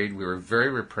married. We were very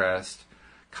repressed.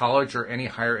 College or any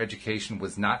higher education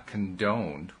was not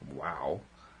condoned. Wow.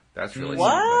 That's really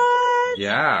what?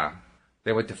 Yeah.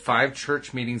 They went to 5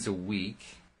 church meetings a week.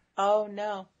 Oh,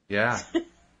 no. Yeah.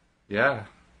 Yeah.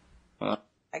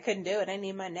 I couldn't do it. I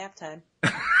need my nap time.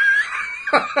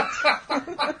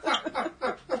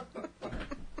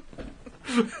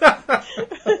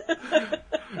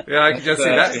 Yeah, I can just see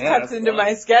that. It cuts into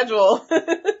my schedule.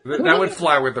 That would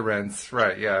fly with the rents.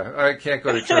 Right, yeah. I can't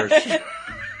go to church.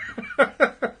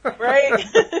 Right?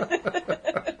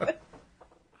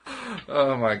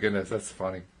 Oh, my goodness. That's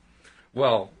funny.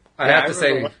 Well, I have to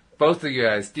say, both of you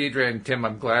guys, Deidre and Tim,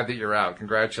 I'm glad that you're out.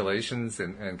 Congratulations,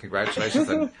 and congratulations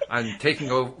on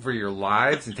taking over your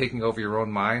lives and taking over your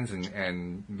own minds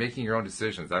and making your own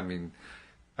decisions. I mean,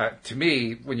 to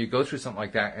me, when you go through something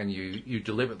like that and you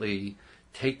deliberately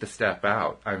take the step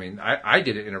out, I mean, I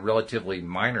did it in a relatively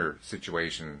minor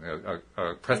situation,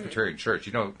 a Presbyterian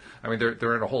church. I mean, there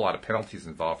aren't a whole lot of penalties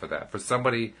involved for that. For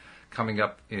somebody coming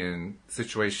up in a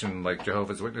situation like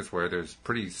Jehovah's Witness where there's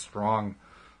pretty strong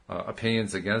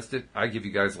opinions against it, I give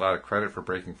you guys a lot of credit for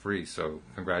breaking free. So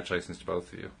congratulations to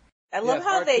both of you. I love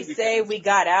how they say we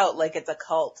got out like it's a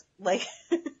cult. Like,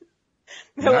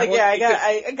 they're like,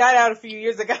 I got out a few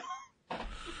years ago.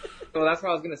 Well, that's what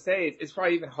I was gonna say. It's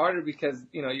probably even harder because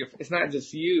it's not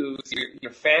just you, it's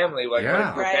your family. Like, what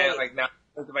if your family, like, now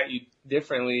think about you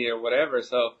differently or whatever.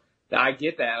 So I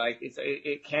get that. Like,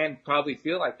 it can probably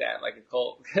feel like that, like a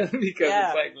cult, because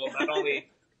it's like, well, not only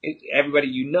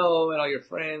everybody and all your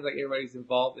friends, like everybody's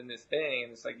involved in this thing,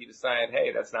 and it's like you decide,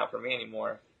 hey, that's not for me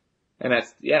anymore, and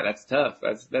that's tough.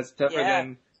 That's tougher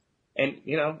than. And,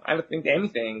 I don't think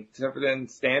anything tougher than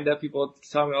stand up. People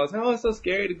tell me all the time, oh, it's so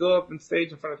scary to go up on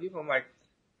stage in front of people. I'm like,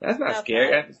 that's not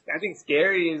scary. I think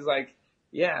scary is like,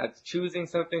 it's choosing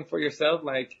something for yourself,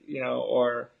 like,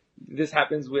 or this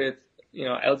happens with,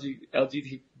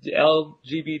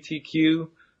 LGBTQ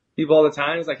people all the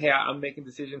time. It's like, hey, I'm making a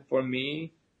decision for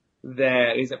me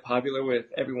that isn't popular with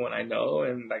everyone I know.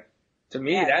 And like, to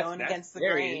me, that's against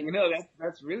scary. the grain.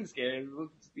 That's really scary.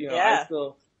 Yeah.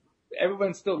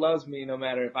 Everyone still loves me no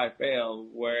matter if I fail.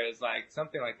 Whereas like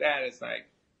something like that, it's like,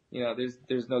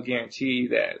 there's no guarantee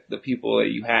that the people that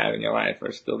you have in your life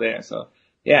are still there. So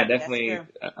yeah, definitely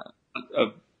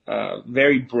a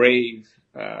very brave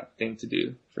thing to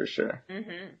do for sure.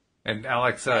 Mm-hmm. And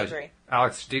Alex,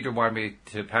 Deidre wanted me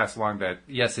to pass along that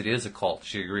yes, it is a cult.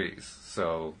 She agrees.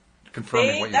 So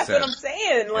confirming what you said. That's what I'm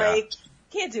saying. Like,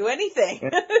 can't do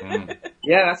anything.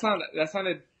 Yeah, that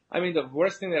sounded. I mean, the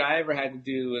worst thing that I ever had to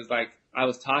do was like I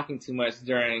was talking too much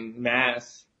during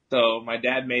mass, so my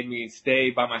dad made me stay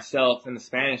by myself in the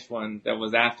Spanish one that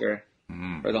was after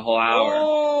for the whole hour.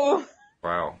 Oh.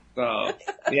 Wow. So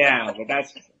yeah, but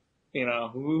that's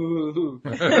woo.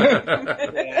 That's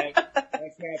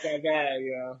not that bad,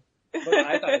 But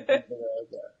I thought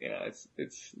it was,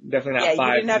 it's definitely not 5. Yeah,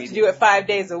 you didn't have to do it 5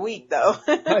 days a week though.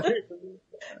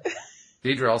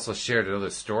 Deidre also shared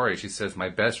another story. She says, my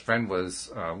best friend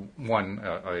was a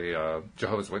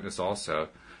Jehovah's Witness also.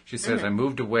 She says, I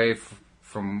moved away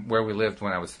from where we lived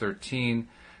when I was 13.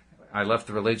 I left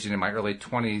the religion in my early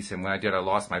 20s, and when I did, I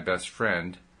lost my best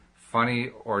friend.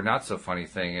 Funny or not so funny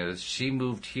thing is, she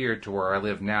moved here to where I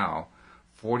live now,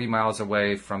 40 miles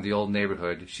away from the old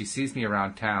neighborhood. She sees me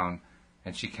around town,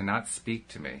 and she cannot speak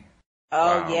to me.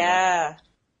 Oh, wow. Yeah.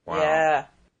 Wow. Yeah.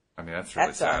 I mean, that's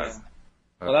really sad.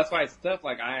 Well, that's why it's tough.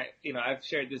 Like I've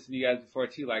shared this with you guys before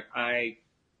too. Like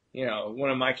one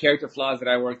of my character flaws that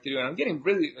I work through, and I'm getting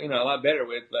really, a lot better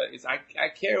with, but it's I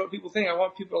care what people think. I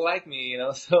want people to like me,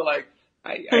 So like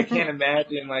I can't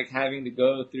imagine like having to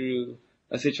go through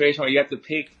a situation where you have to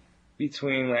pick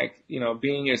between like,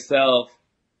 being yourself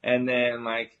and then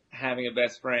like having a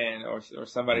best friend or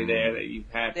somebody there that you've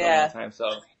had for a long time. So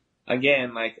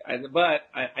again, like, I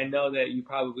know that you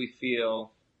probably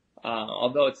feel,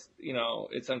 although it's,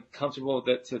 it's uncomfortable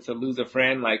to lose a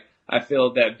friend, like I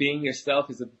feel that being yourself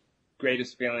is the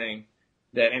greatest feeling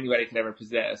that anybody could ever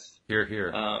possess.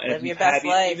 Here. And Live if your you've best had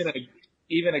life.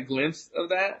 even a glimpse of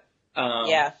that,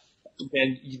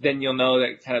 then you'll know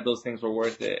that kind of those things were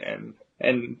worth it. And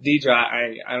Deidre,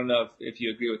 I don't know if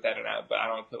you agree with that or not, but I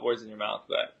don't want to put words in your mouth,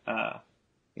 but,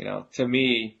 to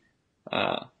me,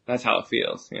 that's how it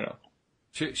feels,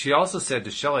 She also said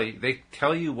to Shelley, they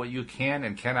tell you what you can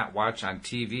and cannot watch on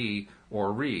TV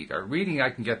or read. Reading,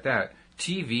 I can get that.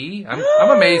 TV? I'm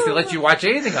amazed they let you watch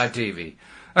anything on TV.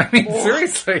 I mean,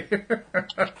 seriously.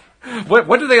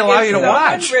 What do they allow you to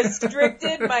watch? Someone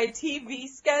restricted my TV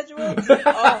schedule.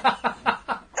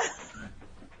 Oh.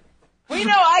 We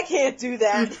know I can't do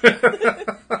that.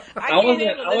 I can't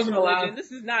handle this religion.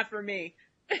 This is not for me.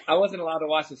 I wasn't allowed to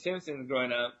watch The Simpsons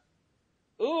growing up.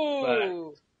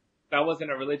 Ooh. That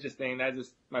wasn't a religious thing. That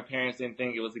just, my parents didn't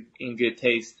think it was in good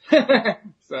taste.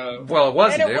 So. Well, it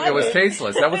wasn't. It was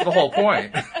tasteless. That was the whole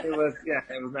point. It was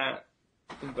not.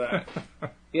 But,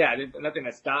 yeah, nothing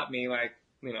that stopped me, like,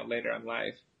 later in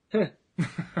life.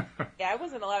 Yeah, I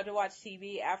wasn't allowed to watch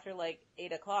TV after like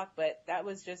 8 o'clock, but that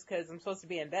was just because I'm supposed to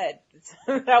be in bed.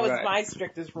 That was my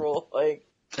strictest rule. Like,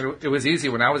 it was easy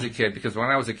when I was a kid, because when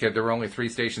I was a kid, there were only 3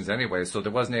 stations anyway, so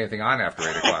there wasn't anything on after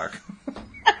 8 o'clock.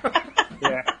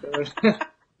 Yeah.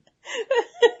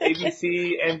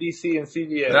 ABC, NBC, and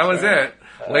CBS. That was it.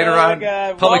 Later on,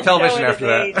 public television after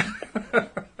that.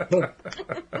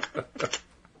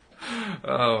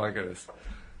 Oh, my goodness.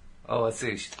 Oh, let's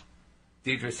see.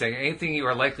 Deidre saying, anything you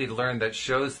are likely to learn that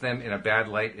shows them in a bad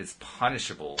light is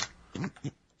punishable.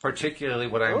 Particularly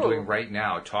what I'm doing right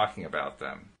now, talking about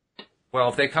them. Well,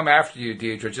 if they come after you,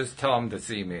 Deidre, just tell them to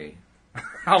see me.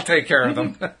 I'll take care of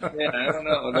them. Yeah, I don't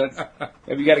know.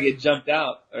 Maybe you got to get jumped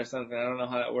out or something. I don't know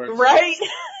how that works. Right?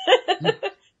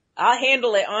 I'll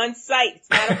handle it on site. It's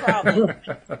not a problem.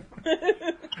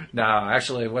 No,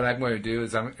 actually, what I'm going to do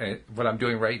is what I'm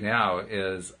doing right now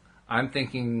is I'm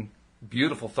thinking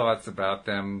beautiful thoughts about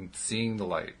them seeing the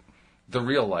light. The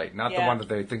real light, not the one that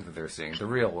they think that they're seeing. The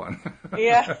real one.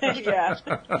 Yeah.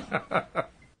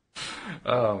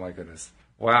 Oh, my goodness.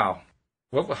 Wow.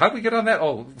 Well, how did we get on that?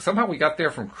 Oh, somehow we got there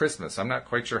from Christmas. I'm not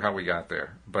quite sure how we got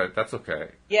there, but that's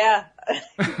okay. Yeah.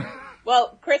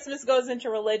 Well, Christmas goes into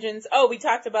religions. Oh, we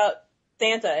talked about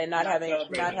Santa and not having Oh,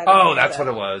 Santa. that's what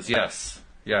it was. Yes.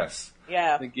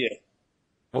 Yeah. The gift.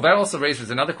 Well, that also raises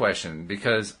another question,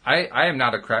 because I am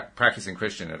not a practicing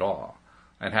Christian at all,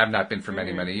 and have not been for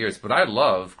many, many years. But I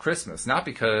love Christmas, not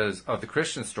because of the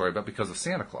Christian story, but because of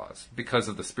Santa Claus, because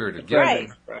of the spirit of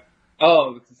giving. Right.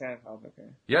 Oh, it's Santa Claus, okay.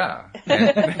 Yeah.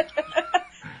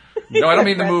 No, I don't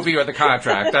mean the movie or the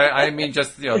contract. I mean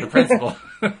just, the principle.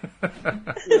 I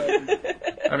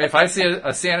mean, if I see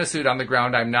a Santa suit on the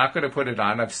ground, I'm not going to put it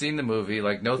on. I've seen the movie.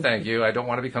 Like, no, thank you. I don't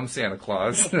want to become Santa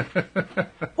Claus.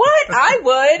 What? I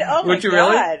would. Oh, would you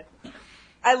God. Really?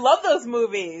 I love those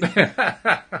movies.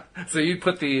 So you'd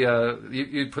put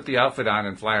the outfit on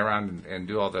and fly around and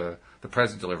do all the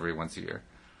present delivery once a year.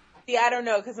 Yeah, I don't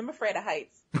know, because I'm afraid of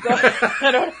heights. So,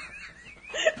 I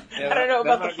don't know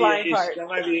about the flying part. That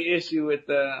might be an issue with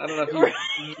I don't know if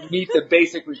you meet the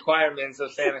basic requirements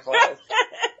of Santa Claus.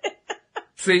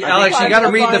 See, Alex, you got to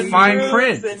read the fine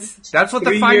print. That's what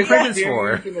the fine print is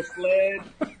for. In the sled.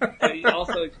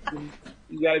 Also,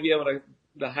 you got to be able to.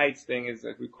 The heights thing is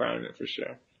a requirement for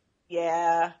sure.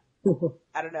 Yeah,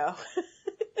 I don't know.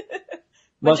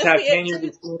 Must have 10 years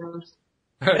experience.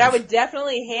 But I would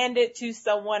definitely hand it to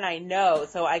someone I know,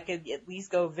 so I could at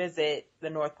least go visit the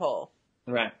North Pole.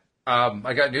 Right.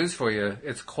 I got news for you.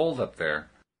 It's cold up there.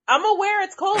 I'm aware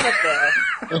it's cold up there.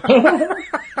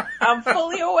 I'm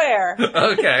fully aware.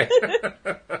 Okay.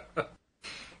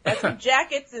 That's what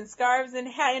jackets and scarves and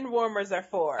hand warmers are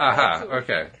for.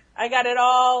 Okay. I got it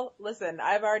all. Listen,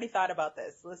 I've already thought about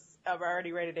this. I'm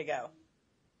already ready to go.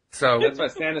 So that's why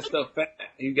Santa's so fat.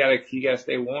 You gotta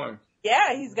stay warm.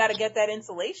 Yeah, he's got to get that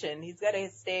insulation. He's got to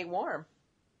stay warm.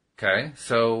 Okay,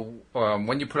 so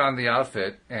when you put on the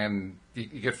outfit and you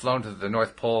get flown to the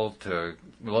North Pole to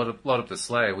load up the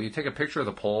sleigh, will you take a picture of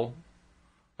the pole?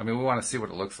 I mean, we want to see what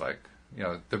it looks like.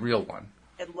 The real one.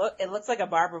 It looks like a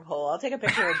barber pole. I'll take a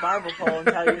picture of a barber pole and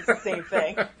tell you it's the same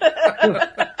thing.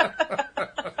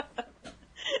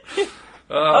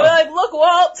 I'll be like, look,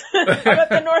 Walt, I'm at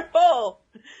the North Pole.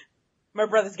 My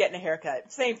brother's getting a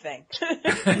haircut. Same thing.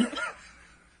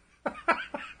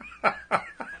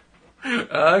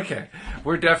 Okay.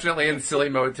 We're definitely in silly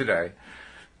mode today.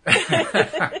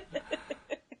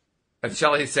 And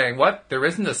Shelley's saying, what? There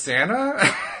isn't a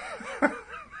Santa?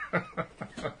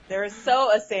 There is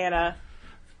so a Santa.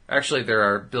 Actually, there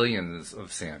are billions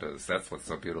of Santas. That's what's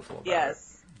so beautiful about it.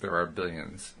 Yes. There are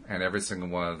billions. And every single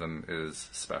one of them is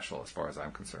special as far as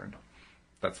I'm concerned.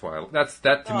 That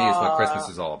to me is what Christmas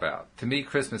is all about. To me,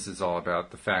 Christmas is all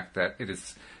about the fact that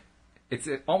it's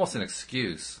almost an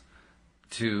excuse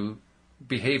to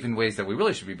behave in ways that we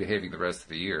really should be behaving the rest of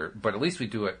the year, but at least we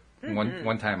do it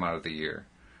one time out of the year.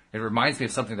 It reminds me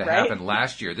of something that happened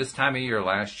last year. This time of year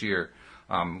last year,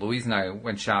 Louise and I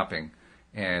went shopping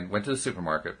and went to the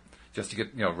supermarket just to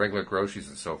get regular groceries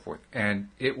and so forth, and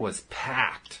it was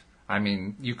packed. I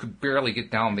mean, you could barely get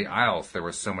down the aisles. There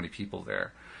were so many people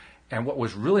there. And what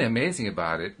was really amazing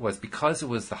about it was because it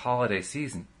was the holiday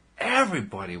season,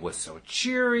 everybody was so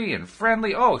cheery and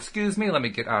friendly. Oh, excuse me, let me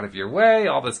get out of your way,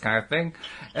 all this kind of thing.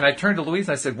 And I turned to Louise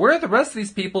and I said, where are the rest of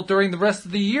these people during the rest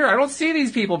of the year? I don't see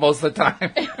these people most of the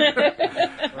time.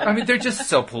 I mean, they're just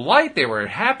so polite. They were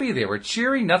happy. They were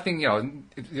cheery. Nothing,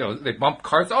 they bumped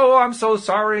carts. Oh, I'm so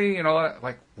sorry.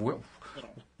 Like,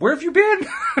 where have you been?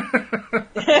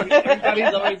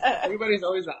 Everybody's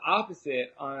always the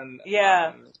opposite on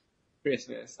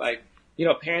Christmas. Like,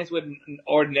 parents wouldn't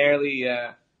ordinarily,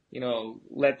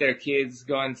 let their kids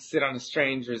go and sit on a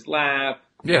stranger's lap.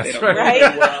 Yes,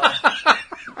 right. Well.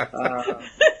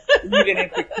 Even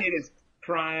if the kid is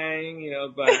crying,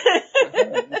 but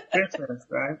it's Christmas,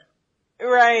 right?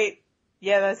 Right.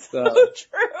 Yeah, that's so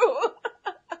true.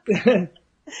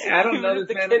 I don't know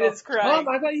this man. The kid is crying. Mom,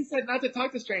 I thought you said not to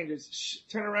talk to strangers. Shh,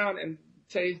 turn around and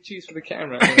cheese for the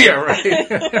camera. Yeah, right.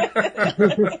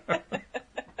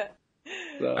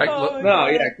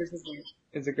 Christmas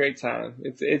is a great time.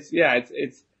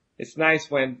 It's nice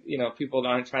when people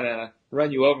aren't trying to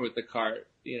run you over with the cart.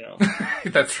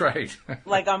 That's right.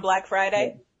 Like on Black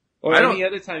Friday, or any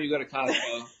other time you go to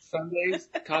Costco. Sundays,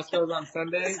 Costco's on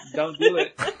Sunday. Don't do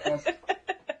it.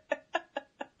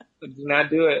 Do not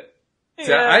do it.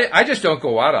 See, I just don't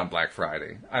go out on Black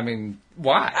Friday. I mean,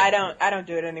 why? I don't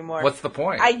do it anymore. What's the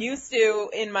point? I used to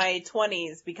in my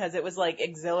 20s because it was like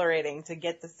exhilarating to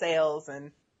get the sales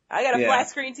and I got a flat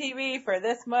screen TV for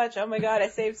this much. Oh my God, I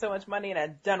saved so much money and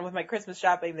I'm done with my Christmas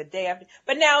shopping the day after.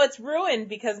 But now it's ruined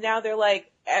because now they're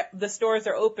like, the stores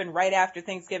are open right after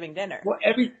Thanksgiving dinner. Well,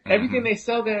 everything they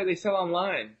sell there, they sell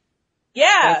online.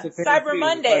 Yeah, Cyber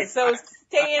Monday. So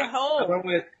stay at home.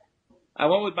 I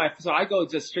went with so I go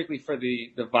just strictly for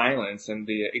the violence and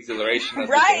the exhilaration of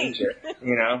the right. danger,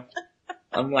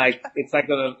 I'm like, it's like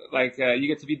you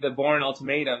get to be the Bourne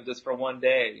Ultimatum just for one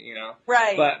day,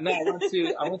 Right. But no,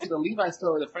 I went to the Levi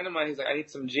store with a friend of mine. He's like, I need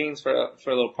some jeans for a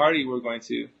little party we're going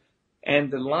to.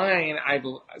 And the line,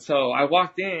 so I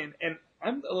walked in and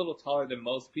I'm a little taller than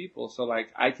most people. So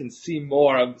I can see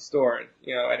more of the store,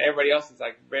 and everybody else is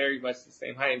like very much the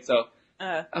same height. And so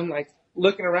I'm like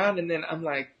looking around, and then I'm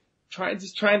like trying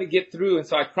to get through. And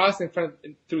so I crossed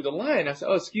through the line. I said,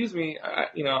 "Oh, excuse me. I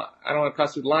don't want to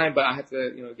cross through the line, but I have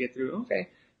to, get through." Okay.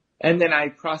 And then I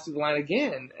crossed through the line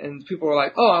again, and people were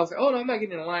like, "Oh," I was like, "Oh no, I'm not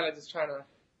getting in the line. I'm just trying to."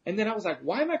 And then I was like,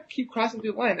 "Why am I keep crossing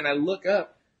through the line?" And I look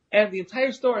up, and the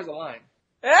entire store is a line.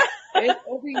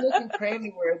 Every nook and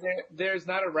cranny where there's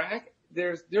not a rack,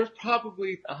 there's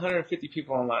probably 150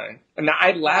 people online. And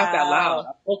I laughed out loud.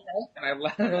 I woke up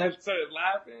and I started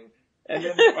laughing. And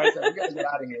then I said, "We gotta get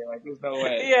out of here. Like, there's no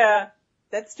way." Yeah,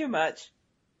 that's too much.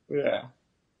 Yeah.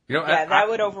 That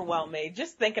would overwhelm me.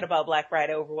 Just thinking about Black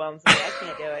Friday overwhelms me. I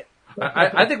can't do it.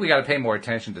 I think we got to pay more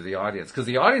attention to the audience, because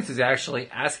the audience is actually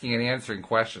asking and answering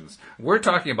questions. We're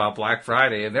talking about Black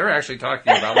Friday, and they're actually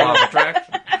talking about law of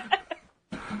attraction.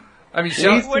 I mean,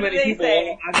 what did they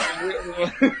say?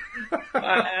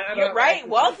 You're right.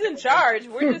 Walt's in charge.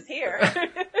 We're just here.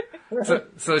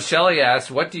 So Shelley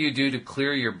asked, "What do you do to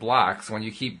clear your blocks when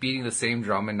you keep beating the same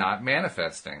drum and not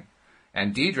manifesting?"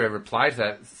 And Deidre replied to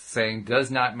that saying, "Does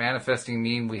not manifesting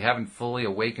mean we haven't fully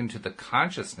awakened to the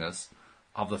consciousness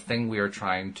of the thing we are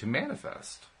trying to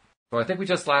manifest?" So I think we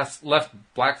just left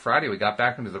Black Friday. We got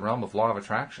back into the realm of law of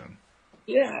attraction.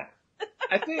 Yeah.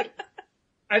 I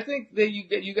think that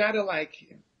you gotta like,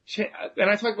 and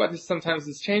I talk about this sometimes,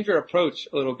 is change your approach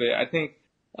a little bit. I think,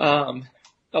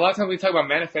 a lot of times we talk about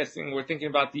manifesting, we're thinking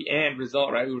about the end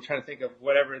result, right? We were trying to think of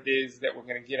whatever it is that we're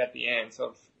going to get at the end.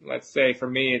 So let's say for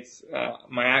me, it's,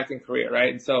 my acting career, right?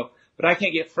 And so, but I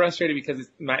can't get frustrated because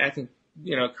my acting,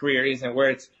 career isn't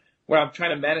where I'm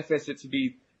trying to manifest it to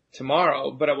be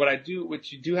tomorrow. But what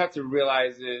you do have to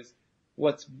realize is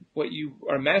what you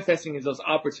are manifesting is those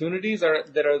opportunities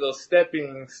that are those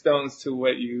stepping stones to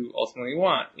what you ultimately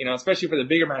want, especially for the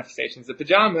bigger manifestations, the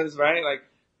pajamas, right? Like,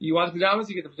 you want the pajamas,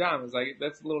 you get the pajamas. Like,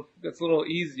 that's a little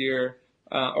easier,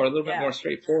 or a little bit more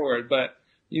straightforward. But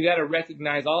you got to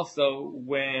recognize also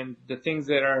when the things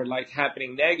that are like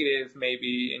happening negative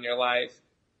maybe in your life,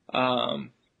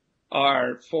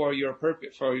 are for your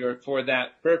purpose, for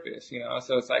that purpose,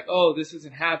 So it's like, oh, this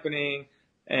isn't happening.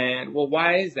 And well,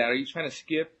 why is that? Are you trying to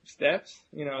skip steps?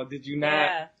 Did you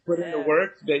not put in the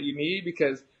work that you need?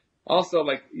 Because also,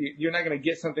 like, you're not going to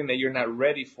get something that you're not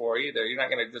ready for either. You're not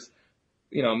going to just,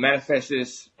 manifest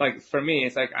this. Like, for me,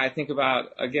 it's like, I think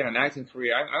about, again, an acting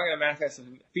career. I'm going to manifest a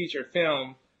feature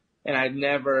film, and I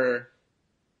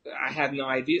had no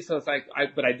idea. So it's like,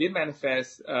 but I did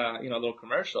manifest, a little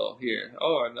commercial here.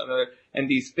 Oh, another, and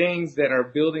these things that are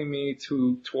building me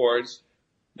towards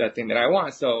that thing that I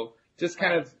want. So just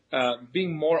kind of,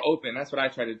 being more open. That's what I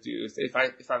try to do.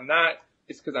 If I'm not,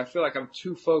 it's because I feel like I'm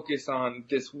too focused on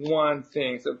this one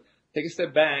thing. So take a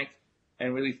step back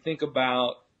and really think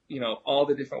about, all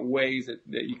the different ways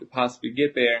that you could possibly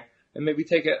get there, and maybe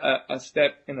take a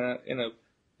step in a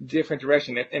different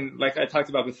direction. And like I talked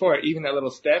about before, even that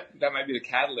little step, that might be the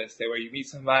catalyst there, where you meet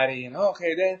somebody and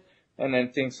and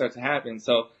then things start to happen.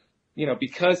 So,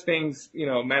 because things,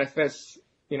 manifest,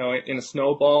 in a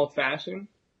snowball fashion,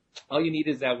 all you need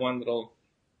is that one little,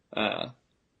 kind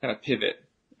of pivot,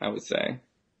 I would say.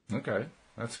 Okay.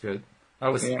 That's good. I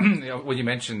was, when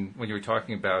you were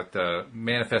talking about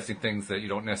manifesting things that you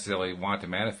don't necessarily want to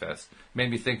manifest, made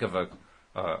me think of a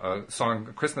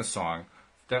Christmas song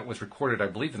that was recorded, I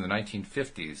believe, in the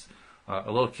 1950s.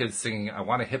 A little kid singing, "I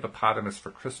want a hippopotamus for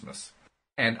Christmas."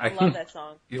 And I love that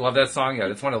song. You love that song? Yeah,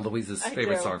 it's one of Louise's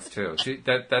favorite songs too.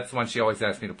 That's the one she always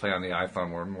asks me to play on the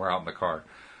iPhone when we're out in the car.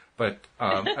 But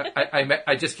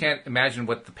I just can't imagine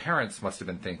what the parents must have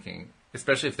been thinking,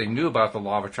 especially if they knew about the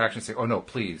law of attraction. Say, "Oh no,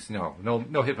 please, no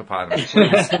hippopotamus,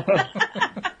 please."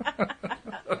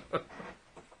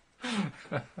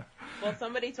 Well,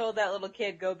 somebody told that little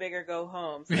kid, "Go big or go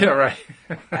home." So yeah, right.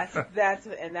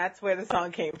 that's where the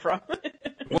song came from.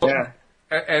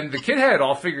 And the kid had it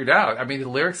all figured out. I mean, the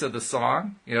lyrics of the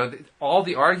song, all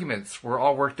the arguments were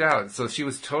all worked out. So she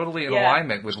was totally in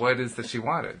alignment with what it is that she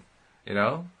wanted,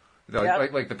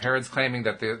 Like the parents claiming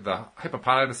that the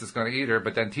hippopotamus is going to eat her,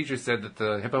 but then teacher said that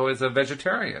the hippo is a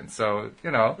vegetarian. So,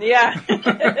 Yeah.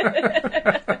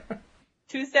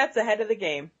 2 steps ahead of the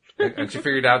game. And she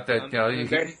figured out that, I'm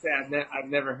very sad. I've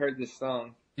never heard this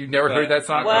song. You've never heard that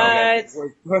song? What?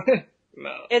 Oh.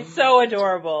 No. It's so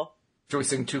adorable. Should we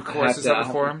sing 2 choruses of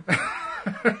it for him?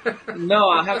 No,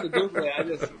 I'll have to Google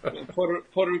it.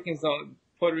 Puerto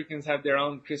Ricans have their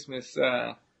own Christmas,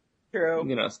 True.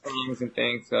 songs and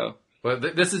things, so. Well,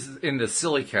 this is in the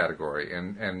silly category,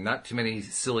 and not too many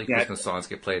silly Christmas songs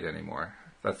get played anymore.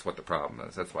 That's what the problem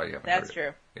is. That's why you haven't heard it. That's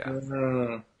true.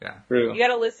 Yeah. Yeah. True. You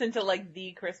gotta listen to, like,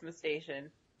 the Christmas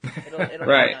station. It'll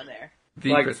right. be on there.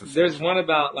 There's one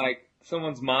about, like,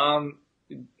 someone's mom,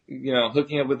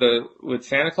 hooking up with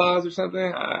Santa Claus or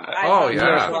something.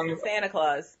 Santa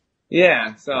Claus.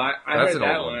 Yeah, so I That's heard an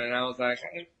that old one, one. and I was like,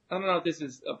 I don't know if this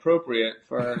is appropriate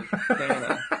for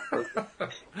Santa.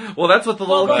 Well, that's what the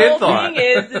little the kid whole thought. thing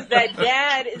is that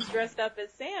Dad is dressed up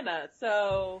as Santa,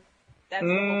 so that's the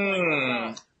whole point of the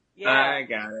song. Yeah. I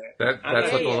got it.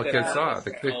 That's what the little kid saw.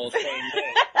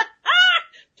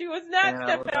 She was not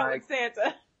stepping out with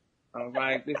Santa. I was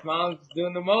like, this mom's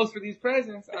doing the most for these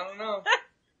presents. I don't know.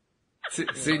 See,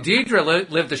 Deidre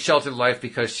lived a sheltered life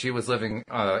because she was living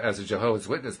as a Jehovah's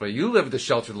Witness, but you lived a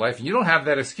sheltered life and you don't have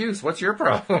that excuse. What's your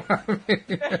problem?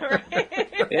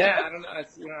 Yeah, I don't know.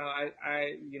 It's,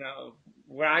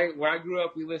 where I grew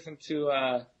up, we listened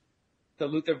to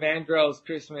Luther Vandross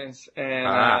Christmas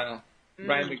and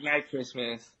Brian McKnight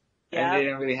Christmas, and they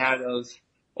didn't really have those.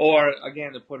 Or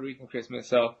again, the Puerto Rican Christmas.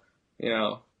 So,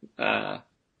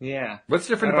 yeah. What's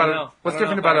different about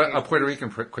a Puerto Rican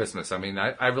Christmas? I mean,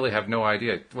 I really have no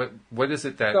idea. What is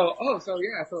it that? So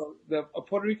a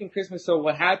Puerto Rican Christmas. So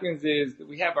what happens is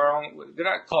we have our own. They're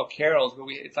not called carols, but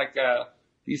it's like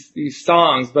these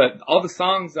songs. But all the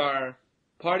songs are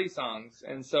party songs.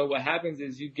 And so what happens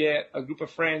is you get a group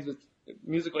of friends with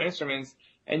musical instruments,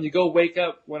 and you go wake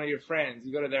up one of your friends.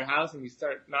 You go to their house and you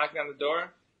start knocking on the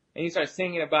door. And you start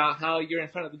singing about how you're in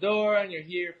front of the door and you're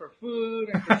here for food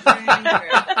and for drinks.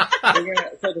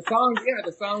 So the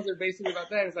songs are basically about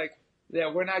that. It's like,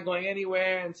 we're not going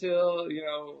anywhere until,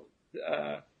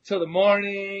 till the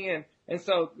morning. And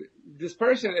so this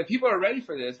person, and people are ready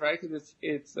for this, right? Because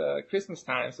it's Christmas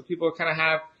time. So people kind of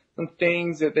have some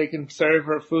things that they can serve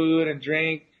for food and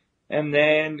drink. And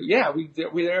then,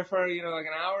 we're there for, like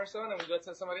an hour or so, and then we go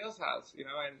to somebody else's house,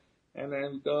 and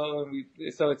then we go and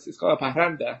so it's called a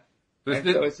parranda. And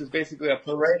so it's just basically a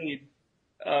parade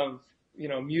of,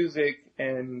 music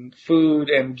and food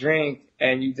and drink,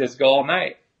 and you just go all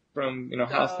night from,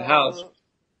 house to house.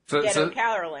 So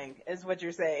caroling is what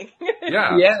you're saying.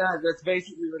 Yeah. Yeah, that's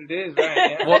basically what it is,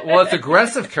 right? Yeah. Well, it's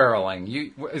aggressive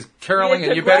caroling. It's caroling,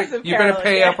 and you better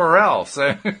pay up or else.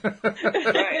 Right. Well,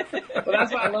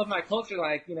 that's why I love my culture.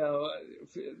 Like,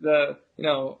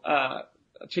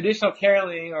 traditional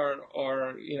caroling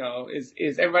or is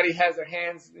everybody has their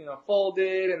hands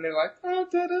folded and they're like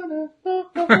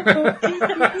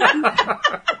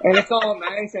and it's all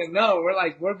nice, and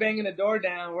we're banging the door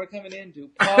down, we're coming in to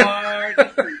party.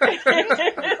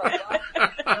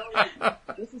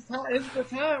 This is the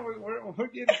time we're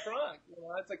getting drunk.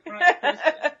 It's a crunk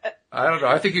Christmas. I don't know.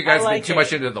 I think you guys get too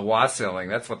much into the wassailing.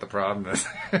 That's what the problem is.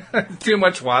 Too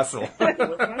much wassail.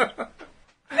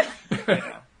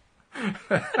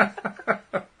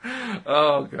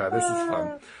 Oh God, this is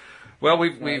fun. Well,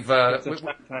 we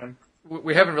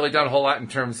haven't really done a whole lot in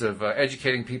terms of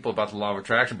educating people about the law of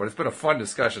attraction, but it's been a fun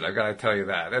discussion. I've got to tell you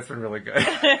that. That's been really good.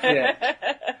 Yeah.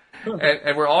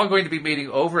 And we're all going to be meeting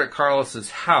over at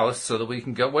Carlos's house so that we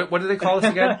can go. What do they call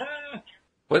this again?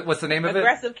 What's the name of it?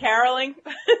 Aggressive caroling.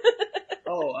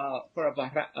 For a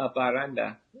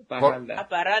parranda. A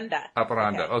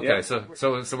parranda. Okay. So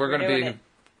we're going to be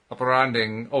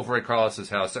parranding over at Carlos's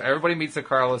house. So everybody meets at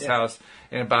Carlos' house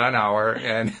in about an hour,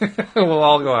 and we'll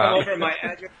all go out. Over my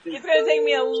address. It's going to take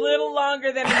me a little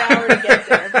longer than an hour to get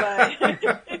there,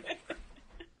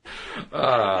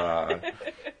 but.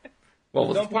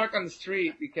 Well, don't park on the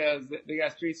street because they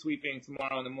got street sweeping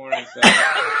tomorrow in the morning. So.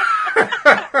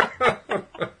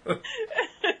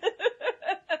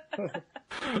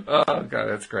 Oh God,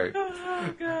 that's great.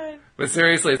 Oh God. But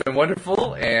seriously, it's been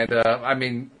wonderful, and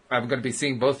I'm going to be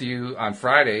seeing both of you on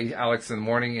Friday, Alex in the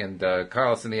morning and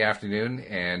Carlos in the afternoon,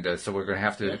 and so we're going to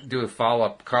have to do a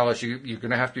follow-up. Carlos, you're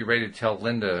going to have to be ready to tell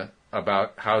Linda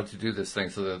about how to do this thing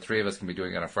so that the three of us can be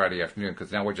doing it on a Friday afternoon,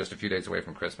 because now we're just a few days away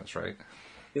from Christmas, right?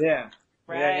 Yeah.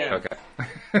 Right. Yeah. Okay.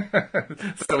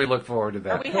 So we look forward to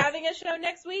that. Are we having a show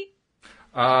next week?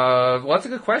 Well, that's a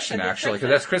good question, actually, because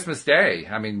that's Christmas Day.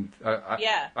 I mean,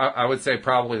 I would say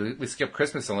probably we skip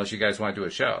Christmas unless you guys want to do a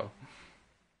show.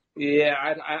 Yeah,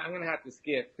 I'm going to have to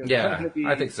skip. Yeah,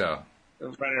 I think so.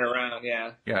 Running around,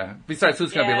 yeah. Yeah. Besides,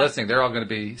 who's going to be listening? They're all going to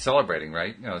be celebrating,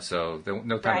 right? So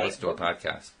no time to listen to a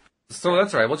podcast. So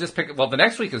that's right. We'll just pick. Well, the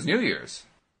next week is New Year's.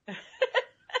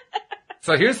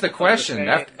 So here's the question: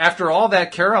 after all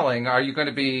that caroling, are you going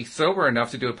to be sober enough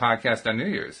to do a podcast on New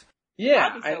Year's?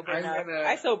 Yeah,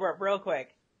 I sober up real quick.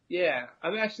 Yeah,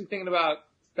 I'm actually thinking about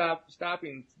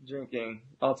stopping drinking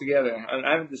altogether.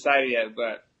 I haven't decided yet,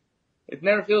 but it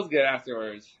never feels good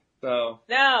afterwards. So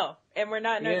no, and we're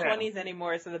not in our 20s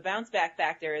anymore, so the bounce back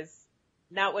factor is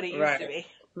not what it used to be.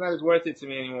 not as worth it to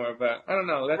me anymore. But I don't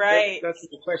know. That's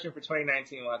the question for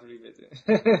 2019. We'll have to revisit.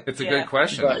 It's a good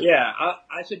question. But yeah,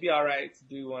 I should be all right to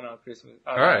do one on Christmas.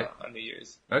 All right. On New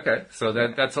Year's. Okay, so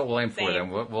that's what we'll aim for.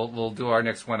 Same. Then we'll do our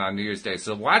next one on New Year's Day.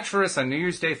 So watch for us on New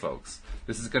Year's Day, folks.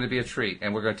 This is going to be a treat,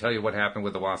 and we're going to tell you what happened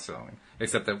with the wasp sewing,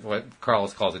 except that what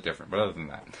Carlos calls it different. But other than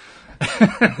that.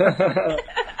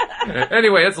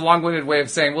 Anyway, it's a long-winded way of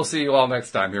saying we'll see you all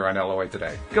next time here on LOA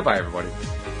Today. Goodbye, everybody.